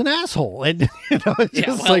Rodman was an asshole. And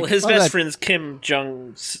his best friend's Kim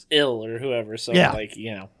Jong-il or whoever. So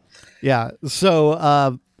Yeah.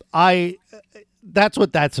 So that's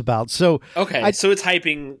what that's about. So so it's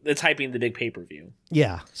hyping the big pay-per-view.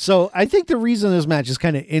 Yeah. So I think the reason this match is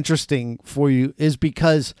kind of interesting for you is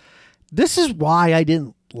because this is why I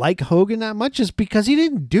didn't like Hogan that much, is because he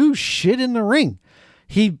didn't do shit in the ring.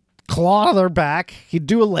 He'd claw their back, he'd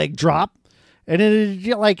do a leg drop, and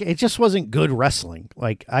it just wasn't good wrestling.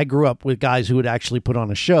 Like, I grew up with guys who would actually put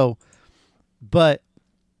on a show, but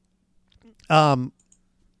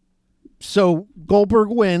so Goldberg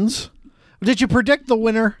wins. Did you predict the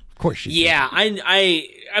winner? Of course you did. Yeah,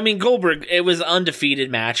 I mean, Goldberg, it was an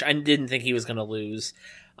undefeated match. I didn't think he was going to lose.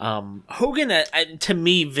 Hogan, to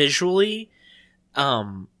me, visually,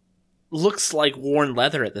 looks like worn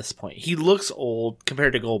leather at this point. He looks old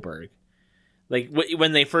compared to Goldberg. Like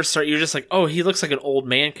when they first start, you're just like, oh, he looks like an old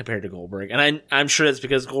man compared to Goldberg, and I'm sure that's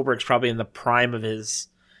because Goldberg's probably in the prime of his,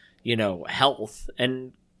 health,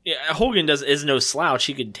 and Hogan is no slouch.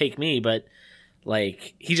 He could take me, but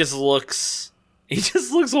like he just looks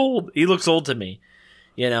old. He looks old to me,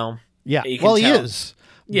 Yeah, he tell. is.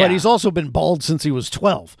 Yeah. But he's also been bald since he was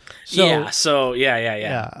 12. So,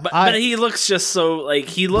 yeah. But he looks just so, like,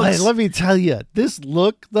 he looks... Let me tell you, this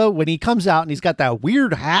look, though, when he comes out and he's got that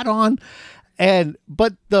weird hat on,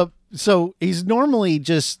 so he's normally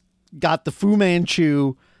just got the Fu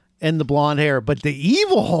Manchu and the blonde hair, but the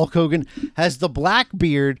evil Hulk Hogan has the black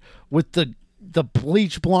beard with the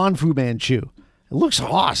bleach blonde Fu Manchu. It looks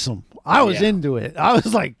awesome. I was into it. I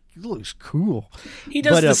was like, it looks cool. He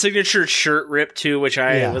does the signature shirt rip too, which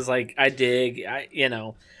I was like, I dig.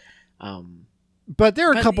 But there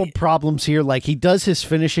are a couple problems here. Like he does his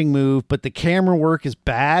finishing move, but the camera work is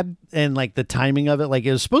bad, and like the timing of it. Like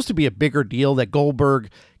it was supposed to be a bigger deal that Goldberg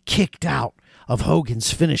kicked out of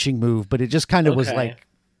Hogan's finishing move, but it just kind of was like,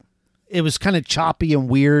 it was kind of choppy and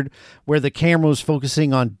weird, where the camera was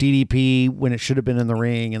focusing on DDP when it should have been in the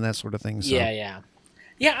ring and that sort of thing. So.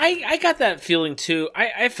 Yeah, I got that feeling too.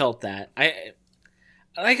 I felt that.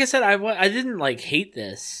 Like I said, I didn't like hate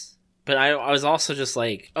this, but I was also just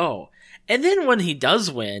like, oh. And then when he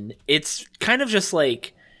does win, it's kind of just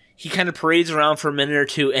like he kind of parades around for a minute or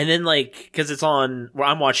two, and then like because it's on, where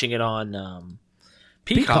I'm watching it on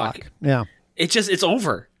Peacock. Yeah, it's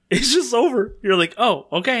over. It's just over. You're like, oh,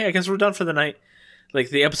 okay, I guess we're done for the night.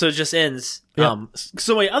 Like the episode just ends. Yep.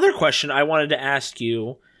 So my other question I wanted to ask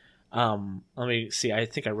you. Let me see. I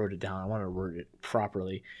think I wrote it down. I want to word it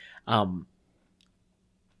properly.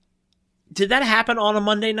 Did that happen on a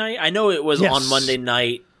Monday night? I know it was on Monday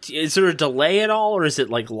night. Is there a delay at all, or is it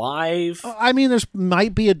like live? I mean, there's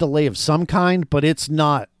might be a delay of some kind, but it's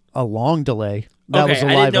not a long delay. That was a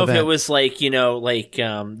live I didn't know event. if it was like,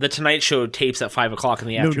 the Tonight Show tapes at 5:00 in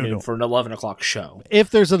the afternoon for an 11:00 show. If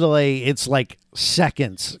there's a delay, it's like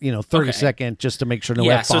seconds, 30 seconds, just to make sure no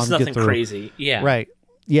F-bombs so it's nothing get through. Crazy. Yeah. Right.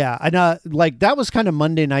 Yeah, and like that was kind of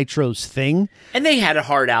Monday Nitro's thing. And they had a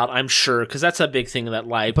hard out, I'm sure, because that's a big thing in that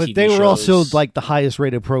live but TV they were shows. also like the highest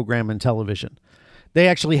rated program in television. They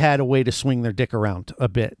actually had a way to swing their dick around a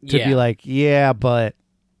bit to be like, yeah, but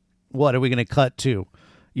what are we going to cut to?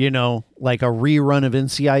 Like a rerun of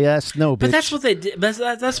NCIS? No, bitch. But that's what they did.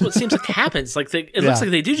 That's what seems like happens. Like it looks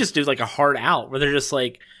like they do just do like a hard out where they're just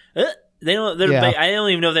like, they don't. I don't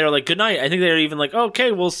even know if they were like good night. I think they were even like,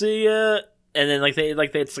 okay, we'll see. And then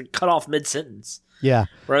it's like cut off mid sentence. Yeah,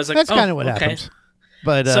 where I was like, that's kind of what happens.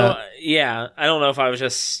 But I don't know if I was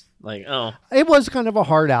just like, oh, it was kind of a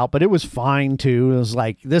hard out, but it was fine too. It was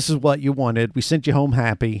like, this is what you wanted. We sent you home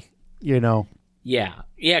happy. Yeah,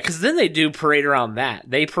 because then they do parade around that.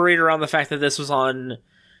 They parade around the fact that this was on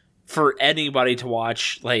for anybody to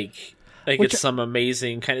watch, like it's some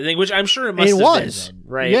amazing kind of thing, which I'm sure it must have been, then,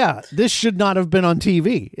 right? Yeah, this should not have been on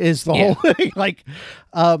TV, is the whole thing. Like,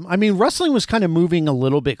 I mean, wrestling was kind of moving a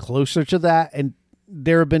little bit closer to that, and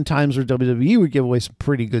there have been times where WWE would give away some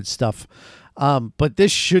pretty good stuff, but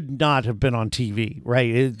this should not have been on TV,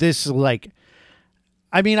 right? This, like,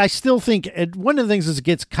 I mean, I still think one of the things is it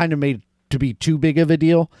gets kind of made to be too big of a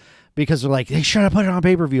deal because they're like, they should have put it on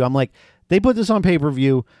pay-per-view. I'm like, they put this on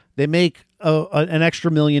pay-per-view, they make an extra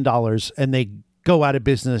 $1 million, and they go out of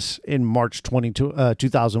business in March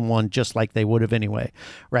 2001, just like they would have anyway,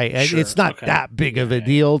 right? Sure, it's not that big of a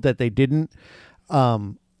deal that they didn't.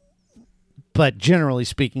 But generally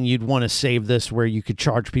speaking, you'd want to save this where you could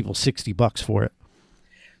charge people $60 for it.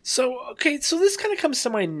 So this kind of comes to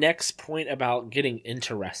my next point about getting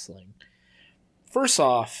into wrestling. First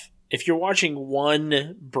off, if you're watching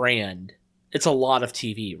one brand, it's a lot of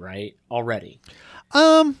TV, right? Already.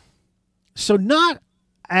 So not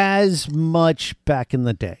as much back in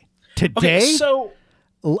the day. Today,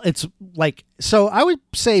 it's like, so I would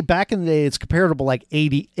say back in the day, it's comparable like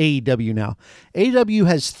AEW now. AEW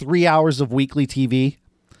has 3 hours of weekly TV,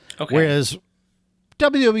 whereas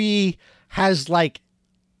WWE has like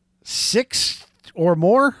 6 or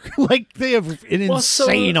more. Like they have an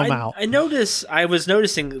insane amount. I was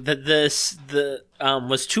noticing that this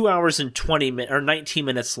was 2 hours and 20 minutes or 19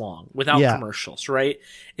 minutes long without commercials, right?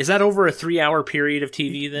 Is that over a 3 hour period of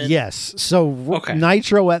TV then? Yes. So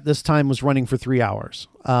Nitro at this time was running for 3 hours.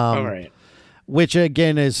 All right. Which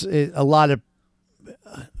again is a lot of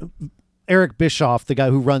Eric Bischoff, the guy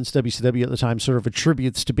who runs WCW at the time, sort of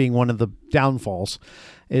attributes to being one of the downfalls.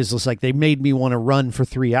 Is just like, they made me want to run for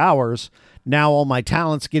 3 hours. Now all my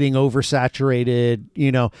talent's getting oversaturated,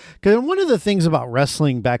 because one of the things about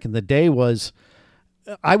wrestling back in the day was,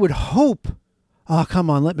 I would hope oh, come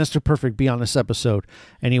on, let Mr. Perfect be on this episode.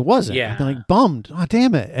 And he wasn't. Yeah. I'm like, bummed. Oh,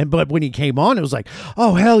 damn it. But when he came on, it was like,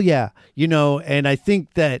 oh, hell yeah. And I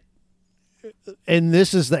think that, and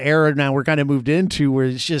this is the era now we're kind of moved into where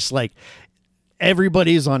it's just like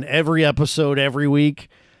everybody's on every episode every week.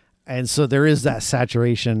 And so there is that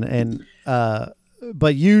saturation. And,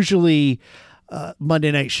 but usually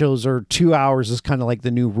Monday night shows are 2 hours is kind of like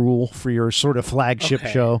the new rule for your sort of flagship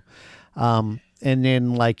show. And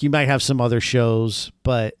then like you might have some other shows,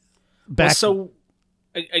 but back. So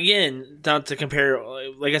again, not to compare,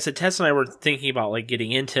 like I said, Tess and I were thinking about like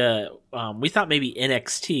getting into, we thought maybe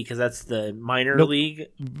NXT because that's the minor league,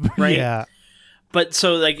 right? Yeah. But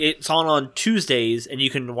so like it's on Tuesdays and you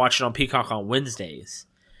can watch it on Peacock on Wednesdays.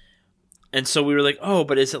 And so we were like, oh,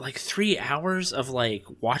 but is it like 3 hours of like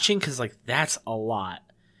watching? Because like that's a lot.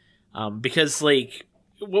 Because like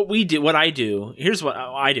what I do, here's what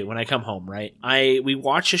I do when I come home, right? We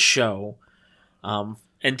watch a show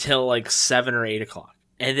until like 7 or 8 o'clock.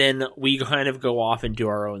 And then we kind of go off and do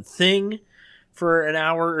our own thing for an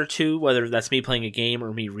hour or two, whether that's me playing a game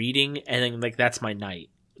or me reading. And then like that's my night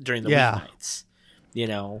during the weeknights,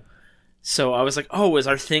 So I was like, oh, is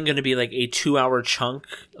our thing going to be like a 2 hour chunk,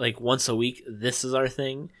 like once a week? This is our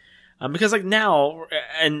thing. Because like now,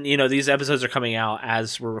 and these episodes are coming out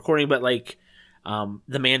as we're recording, but like The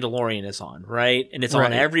Mandalorian is on, right? And it's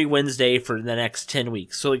on every Wednesday for the next 10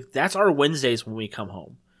 weeks. So like that's our Wednesdays when we come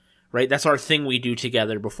home, right? That's our thing we do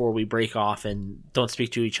together before we break off and don't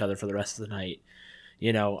speak to each other for the rest of the night.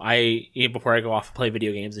 Before I go off and play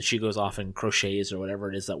video games and she goes off and crochets or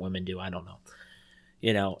whatever it is that women do. I don't know.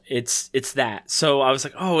 It's that. So I was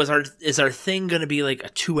like, oh, is our thing going to be like a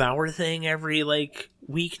 2 hour thing every like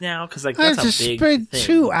week now? Cause like that's a big spend thing.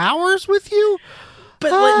 2 hours with you. But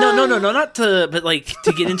not but like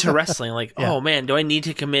to get into wrestling, like, oh man, do I need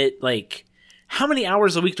to commit like how many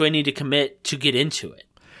hours a week do I need to commit to get into it?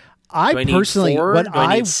 I personally, need 4? Do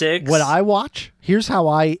I need 6? What I watch, here's how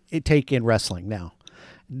I take in wrestling now.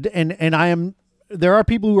 And there are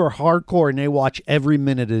people who are hardcore and they watch every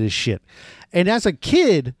minute of this shit. And as a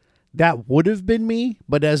kid, that would have been me.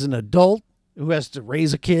 But as an adult who has to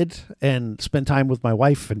raise a kid and spend time with my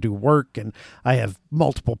wife and do work, and I have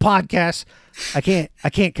multiple podcasts, I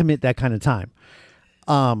can't commit that kind of time.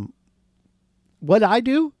 What I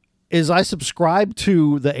do is I subscribe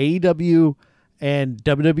to the AEW and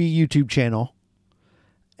WWE YouTube channel,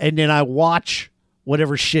 and then I watch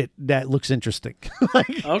whatever shit that looks interesting.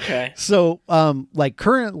 Okay. So, like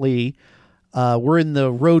currently, we're in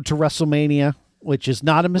the road to WrestleMania, which is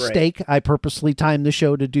not a mistake. Right. I purposely timed the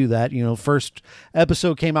show to do that. First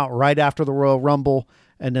episode came out right after the Royal Rumble,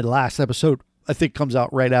 and then the last episode, I think, comes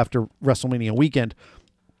out right after WrestleMania weekend.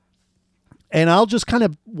 And I'll just kind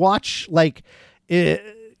of watch like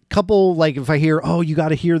couple, like if I hear, oh, you got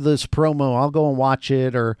to hear this promo, I'll go and watch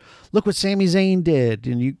it, or look what Sami Zayn did,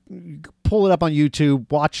 and you pull it up on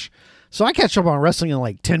YouTube, watch. So I catch up on wrestling in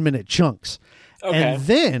like 10-minute chunks. Okay. And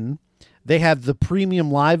then they have the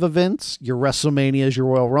premium live events, your WrestleManias, your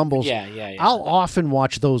Royal Rumbles. Yeah. I'll often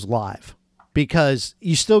watch those live because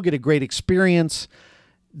you still get a great experience.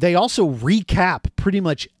 They also recap pretty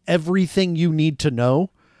much everything you need to know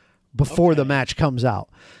before the match comes out.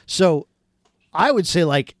 So I would say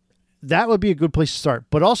like that would be a good place to start.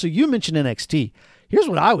 But also you mentioned NXT. Here's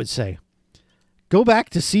what I would say. Go back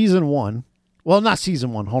to season 1. Well, not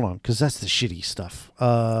season 1. Hold on, because that's the shitty stuff.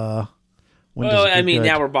 Now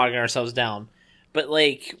we're bogging ourselves down. But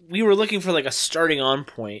like we were looking for like a starting on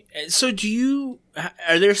point. So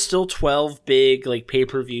are there still 12 big like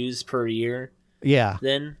pay-per-views per year? Yeah.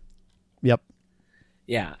 Then? Yep.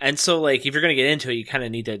 Yeah. And so like if you're going to get into it, you kind of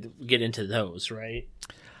need to get into those, right?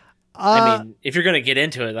 I mean, if you're going to get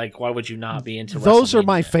into it, like why would you not be into those? Are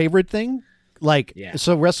my favorite thing. Like,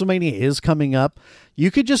 so WrestleMania is coming up. You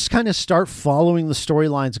could just kind of start following the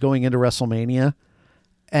storylines going into WrestleMania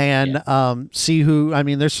and see who, I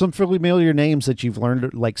mean, there's some familiar names that you've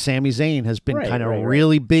learned, like Sami Zayn has been kind of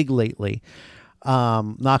really big lately.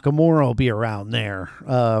 Nakamura will be around there,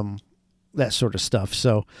 that sort of stuff.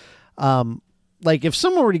 So, like if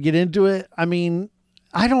someone were to get into it, I mean,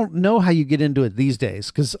 I don't know how you get into it these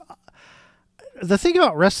days, because the thing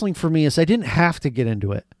about wrestling for me is I didn't have to get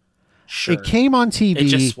into it. Sure. It came on TV. It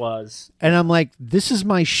just was. And I'm like, this is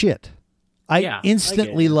my shit. I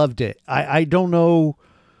instantly loved it. I don't know.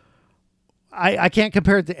 I can't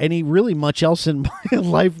compare it to any really much else in my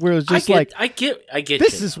life where it's just I get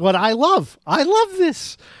this is what I love. I love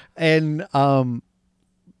this. And so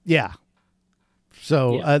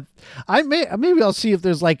maybe I'll see if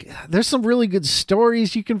there's some really good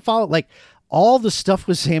stories you can follow. Like all the stuff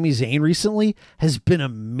with Sami Zayn recently has been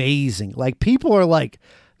amazing. Like people are like,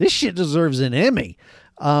 this shit deserves an Emmy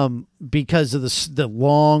because of the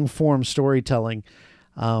long form storytelling.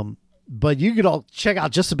 But you could all check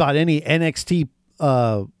out just about any NXT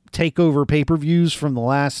takeover pay-per-views from the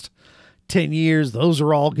last 10 years. Those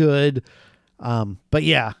are all good. But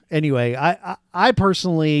yeah, anyway, I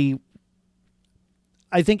personally,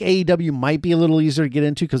 I think AEW might be a little easier to get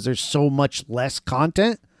into because there's so much less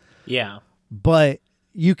content. Yeah. But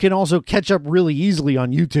you can also catch up really easily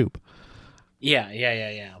on YouTube. Yeah.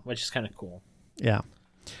 Which is kind of cool. Yeah.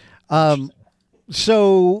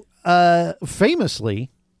 So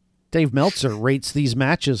famously, Dave Meltzer rates these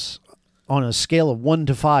matches on a scale of 1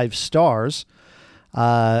 to 5 stars.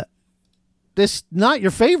 This not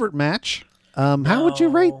your favorite match. How would you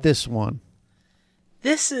rate this one?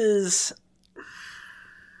 This is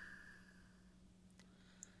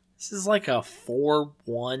like a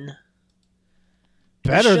 4-1.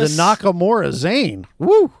 Better than Nakamura Zayn.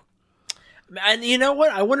 Woo! And you know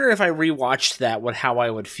what? I wonder if I rewatched that, how I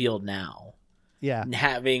would feel now. Yeah, and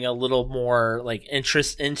having a little more like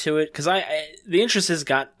interest into it, because the interest is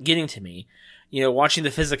getting to me. You know, watching the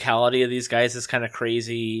physicality of these guys is kind of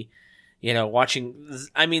crazy. You know,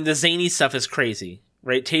 the zany stuff is crazy,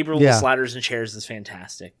 right? Tables, ladders, and chairs is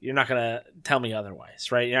fantastic. You're not gonna tell me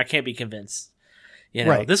otherwise, right? I can't be convinced. You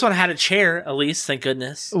know, This one had a chair, at least, thank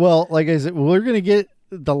goodness. Well, like I said, we're going to get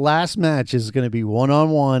the last match is going to be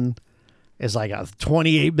 1-on-1. It's like a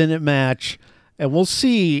 28-minute match. And we'll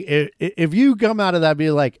see if you come out of that be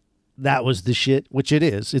like, that was the shit, which it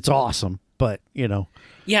is. It's awesome. But, you know.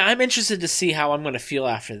 Yeah, I'm interested to see how I'm going to feel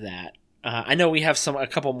after that. I know we have a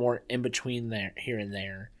couple more in between there, here and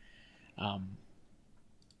there.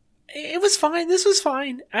 It was fine. This was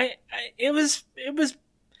fine. It was.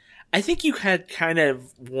 I think you had kind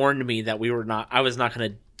of warned me that I was not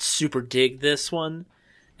going to super dig this one.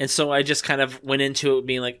 And so I just kind of went into it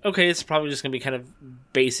being like, okay, it's probably just going to be kind of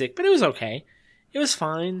basic, but it was okay. It was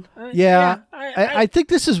fine. I think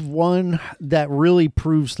this is one that really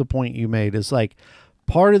proves the point you made. Is like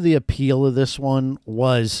part of the appeal of this one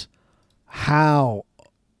was how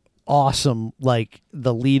awesome like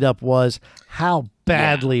the lead up was, how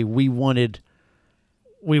badly we wanted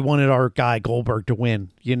our guy Goldberg to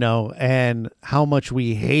win, you know, and how much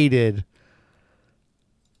we hated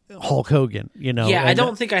Hulk Hogan, you know. Yeah, I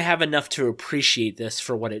don't think I have enough to appreciate this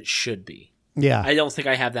for what it should be. Yeah. I don't think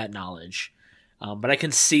I have that knowledge. But I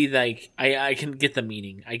can see, like, I can get the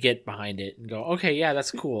meaning. I get behind it and go, okay, yeah,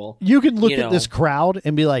 that's cool. You can look at this crowd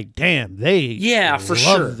and be like, damn, they for love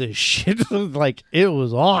sure this shit. Like, it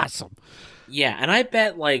was awesome. Yeah, and I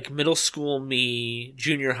bet, like, middle school me,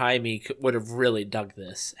 junior high me would have really dug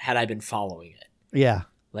this had I been following it. Yeah.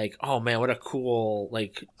 Like, oh, man, what a cool,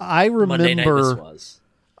 like, I remember Monday night this was.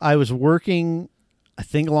 I was working, I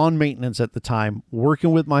think, lawn maintenance at the time,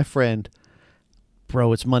 working with my friend.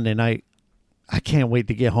 Bro, it's Monday night. I can't wait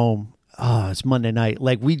to get home. Oh, it's Monday night.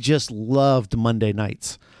 Like, we just loved Monday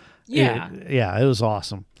nights. Yeah. It was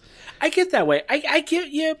awesome. I get that way. I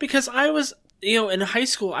get, because I was... You know, in high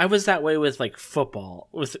school, I was that way with, like, football,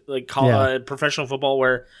 with, like, professional football,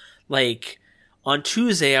 where, like, on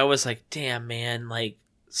Tuesday, I was like, damn, man, like,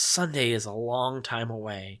 Sunday is a long time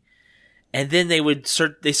away. And then they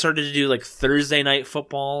started to do, like, Thursday night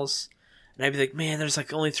footballs, and I'd be like, man, there's,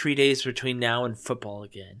 like, only 3 days between now and football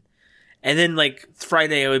again. And then, like,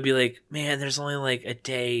 Friday, I would be like, man, there's only, like, a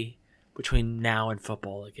day between now and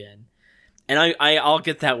football again. And I'll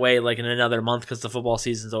get that way, like, in another month, because the football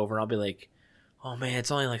season's over, and I'll be like, oh man, it's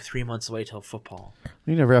only like 3 months away till football.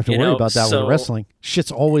 You never have to worry about that with wrestling.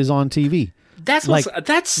 Shit's always on TV. That's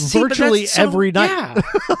virtually every night. Yeah,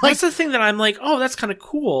 that's the thing that I'm like, oh, that's kind of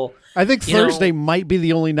cool. I think Thursday might be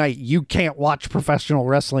the only night you can't watch professional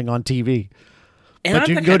wrestling on TV. But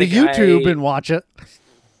you can go to YouTube and watch it.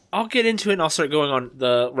 I'll get into it and I'll start going on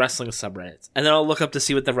the wrestling subreddits, and then I'll look up to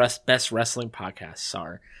see what the best wrestling podcasts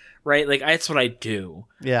are. Right, like that's what I do.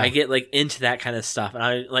 Yeah, I get like into that kind of stuff, and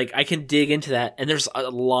I can dig into that. And there's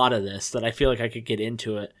a lot of this that I feel like I could get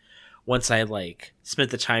into it once I like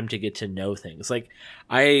spent the time to get to know things. Like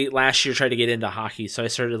I last year tried to get into hockey, so I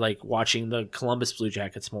started like watching the Columbus Blue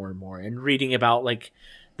Jackets more and more, and reading about like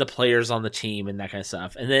the players on the team and that kind of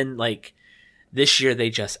stuff. And then like this year,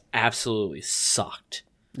 they just absolutely sucked.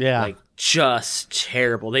 Yeah, like just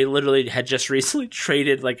terrible. They literally had just recently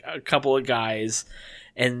traded like a couple of guys.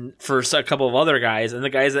 And for a couple of other guys, and the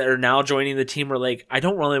guys that are now joining the team were like, I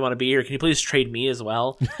don't really want to be here. Can you please trade me as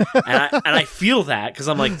well? and I feel that because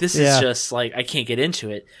I'm like, this is just like, I can't get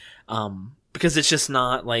into it. because it's just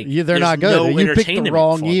not like they're not good. No, you picked the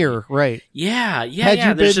wrong year, right? Yeah. Had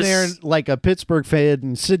you been there like a Pittsburgh fan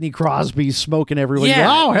and Sidney Crosby smoking everyone,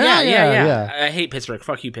 yeah. I hate Pittsburgh.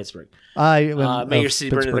 Fuck you, Pittsburgh. May your city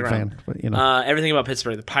burn to the ground. Fan, but, everything about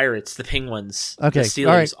Pittsburgh: the Pirates, the Penguins, okay, the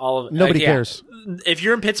Steelers, all of it. Nobody cares. If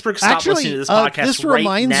you're in Pittsburgh, stop listening to this podcast this right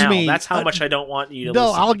reminds now. me, That's how much I don't want you to No,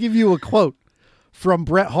 listen. I'll give you a quote from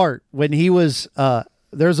Bret Hart when he was.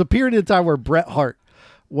 There's a period of time where Bret Hart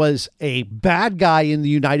was a bad guy in the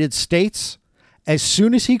United States. As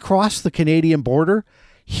soon as he crossed the Canadian border,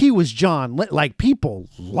 he was John. Like, people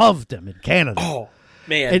loved him in Canada. Oh,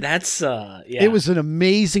 man, that's It was an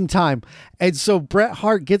amazing time. And so Bret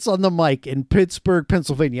Hart gets on the mic in Pittsburgh,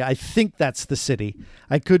 Pennsylvania. I think that's the city.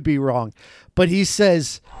 I could be wrong. But he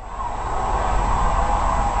says,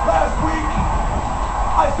 last week,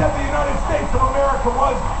 I said the United States of America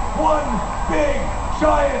was one big,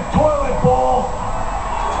 giant toilet bowl.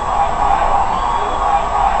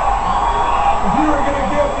 If you were going to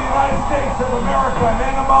give the United States of America an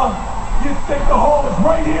enema, you'd stick the holes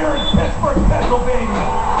right here in Pittsburgh, Pennsylvania.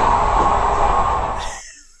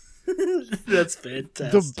 That's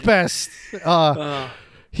fantastic. The best.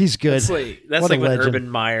 He's good. That's like when Urban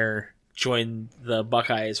Meyer joined the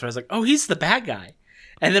Buckeyes, where I was like, oh, he's the bad guy.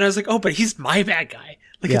 And then I was like, oh, but he's my bad guy.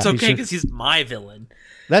 Like, it's okay because he's my villain.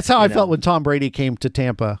 That's how I felt when Tom Brady came to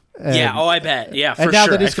Tampa. I bet. Yeah, for sure. And now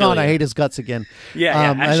that he's gone, I hate his guts again. Actually,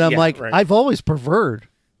 and I'm like, right. I've always preferred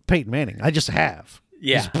Peyton Manning. I just have.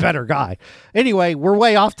 Yeah. He's a better guy. Anyway, we're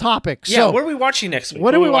way off topic. Yeah, so, what are we watching next week?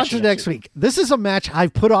 What are we watching next week? This is a match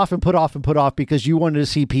I've put off and put off and put off because you wanted to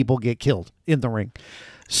see people get killed in the ring.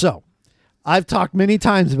 So, I've talked many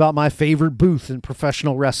times about my favorite booth in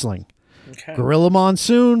professional wrestling. Okay. Gorilla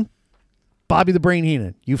Monsoon, Bobby the Brain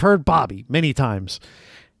Heenan. You've heard Bobby many times.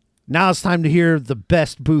 Now it's time to hear the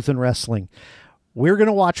best booth in wrestling. We're going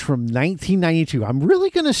to watch from 1992. I'm really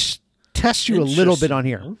going to test you a little bit on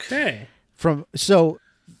here. Okay. So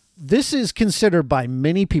this is considered by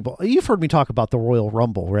many people. You've heard me talk about the Royal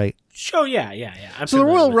Rumble, right? Oh, yeah. So the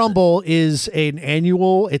Royal Rumble is an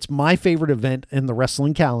annual, it's my favorite event in the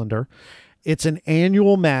wrestling calendar. It's an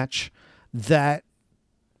annual match that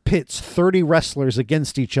pits 30 wrestlers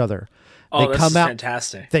against each other. Oh, that's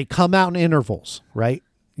fantastic. They come out in intervals, right?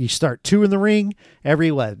 You start 2 in the ring every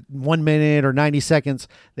 1 minute or 90 seconds.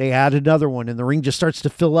 They add another one and the ring just starts to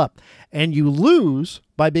fill up. And you lose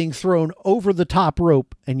by being thrown over the top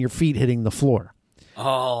rope and your feet hitting the floor.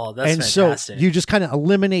 Oh, that's fantastic. So you just kind of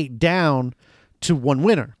eliminate down to one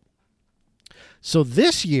winner. So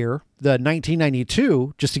this year, the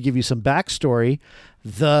 1992, just to give you some backstory,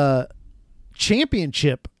 the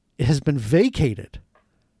championship has been vacated.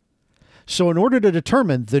 So in order to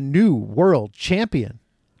determine the new world champion,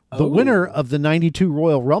 the winner of the 92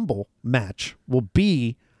 Royal Rumble match will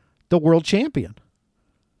be the world champion.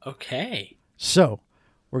 Okay. So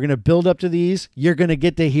we're going to build up to these. You're going to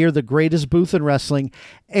get to hear the greatest booth in wrestling,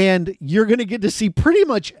 and you're going to get to see pretty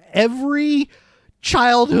much every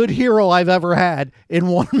childhood hero I've ever had in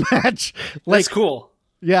one match. That's cool.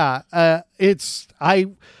 Yeah. I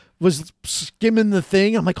was skimming the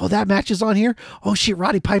thing. I'm like, oh, that match is on here. Oh shit,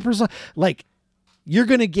 Roddy Piper's on. Like, you're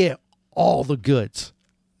going to get all the goods.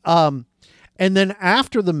 And then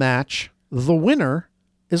after the match, the winner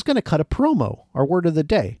is going to cut a promo, our word of the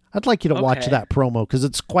day. I'd like you to watch that promo because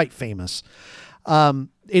it's quite famous.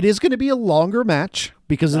 It is going to be a longer match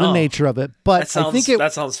because of the nature of it, but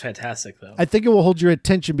that sounds fantastic though. I think it will hold your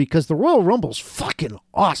attention because the Royal Rumble's fucking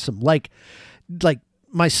awesome. Like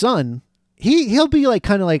my son, he'll be like,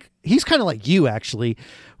 he's kind of like you actually,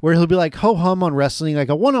 where he'll be like ho-hum on wrestling, like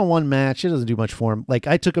a one-on-one match. It doesn't do much for him. Like,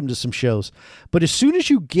 I took him to some shows, but as soon as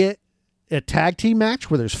you get a tag team match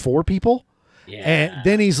where there's 4 people, and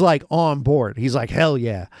then he's like on board. He's like, hell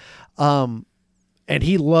yeah. And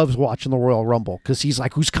he loves watching the Royal Rumble because he's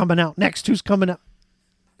like, who's coming out next? Who's coming out?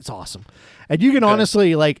 It's awesome. And you can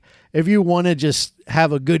honestly, like, if you want to just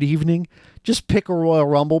have a good evening, just pick a Royal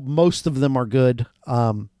Rumble. Most of them are good.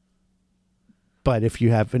 But if you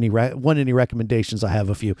have any recommendations, I have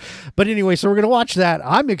a few. But anyway, so we're going to watch that.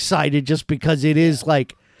 I'm excited just because it is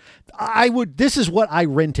like, this is what I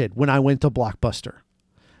rented when I went to Blockbuster.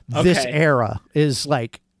 Okay. This era is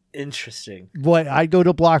like interesting. What I'd go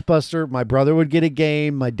to Blockbuster, my brother would get a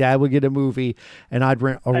game, my dad would get a movie, and I'd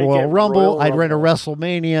rent a Royal Rumble, I'd rent a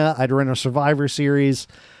WrestleMania, I'd rent a Survivor Series,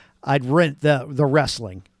 I'd rent the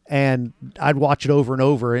wrestling, and I'd watch it over and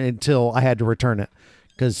over until I had to return it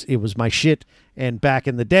because it was my shit. And back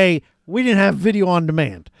in the day, we didn't have video on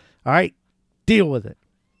demand. All right, deal with it.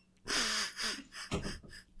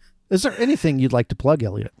 Is there anything you'd like to plug,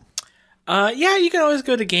 Elliot? Yeah, you can always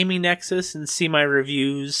go to Gaming Nexus and see my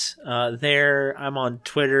reviews there. I'm on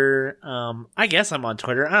Twitter. I guess I'm on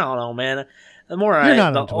Twitter. I don't know, man. The more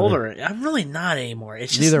the older, I'm really not anymore.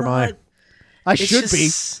 It's just neither am I. I should be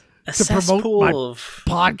to promote my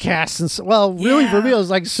podcasts and really for me, it was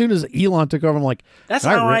like as soon as Elon took over, I'm like, that's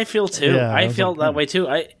how I feel too. Yeah, I feel that way too.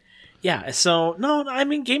 So no, I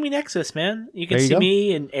mean Gaming Nexus, man. You can see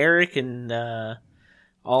me and Eric and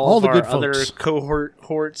all of the good other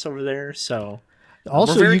cohorts over there. So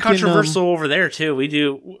also, we're very controversial over there too. We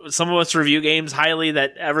do some of us review games highly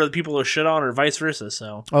that other people are shit on, or vice versa.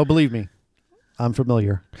 So believe me, I'm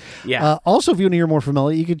familiar. Yeah. Also, if you want to hear more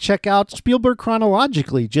familiar, you can check out Spielberg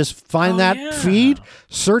Chronologically. Just find feed,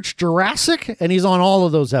 search Jurassic, and he's on all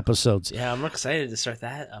of those episodes. Yeah, I'm excited to start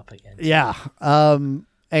that up again. Yeah.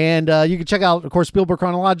 And you can check out, of course, Spielberg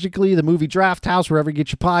Chronologically, the movie Draft House, wherever you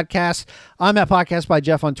get your podcasts. I'm at Podcast by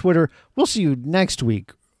Jeff on Twitter. We'll see you next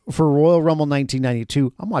week for Royal Rumble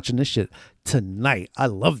 1992. I'm watching this shit tonight. I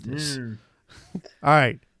love this. All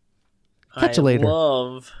right. Catch you later.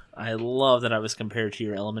 I love that I was compared to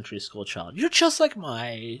your elementary school child. You're just like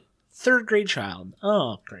my third grade child.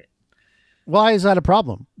 Oh, great. Why is that a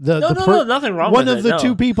problem? No, nothing wrong with it. One of the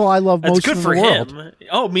two people I love most in the world. Him.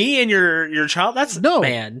 Oh, me and your child?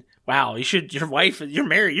 Man. Wow, your wife, you're a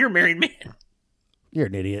married man. You're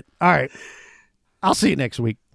an idiot. All right. I'll see you next week.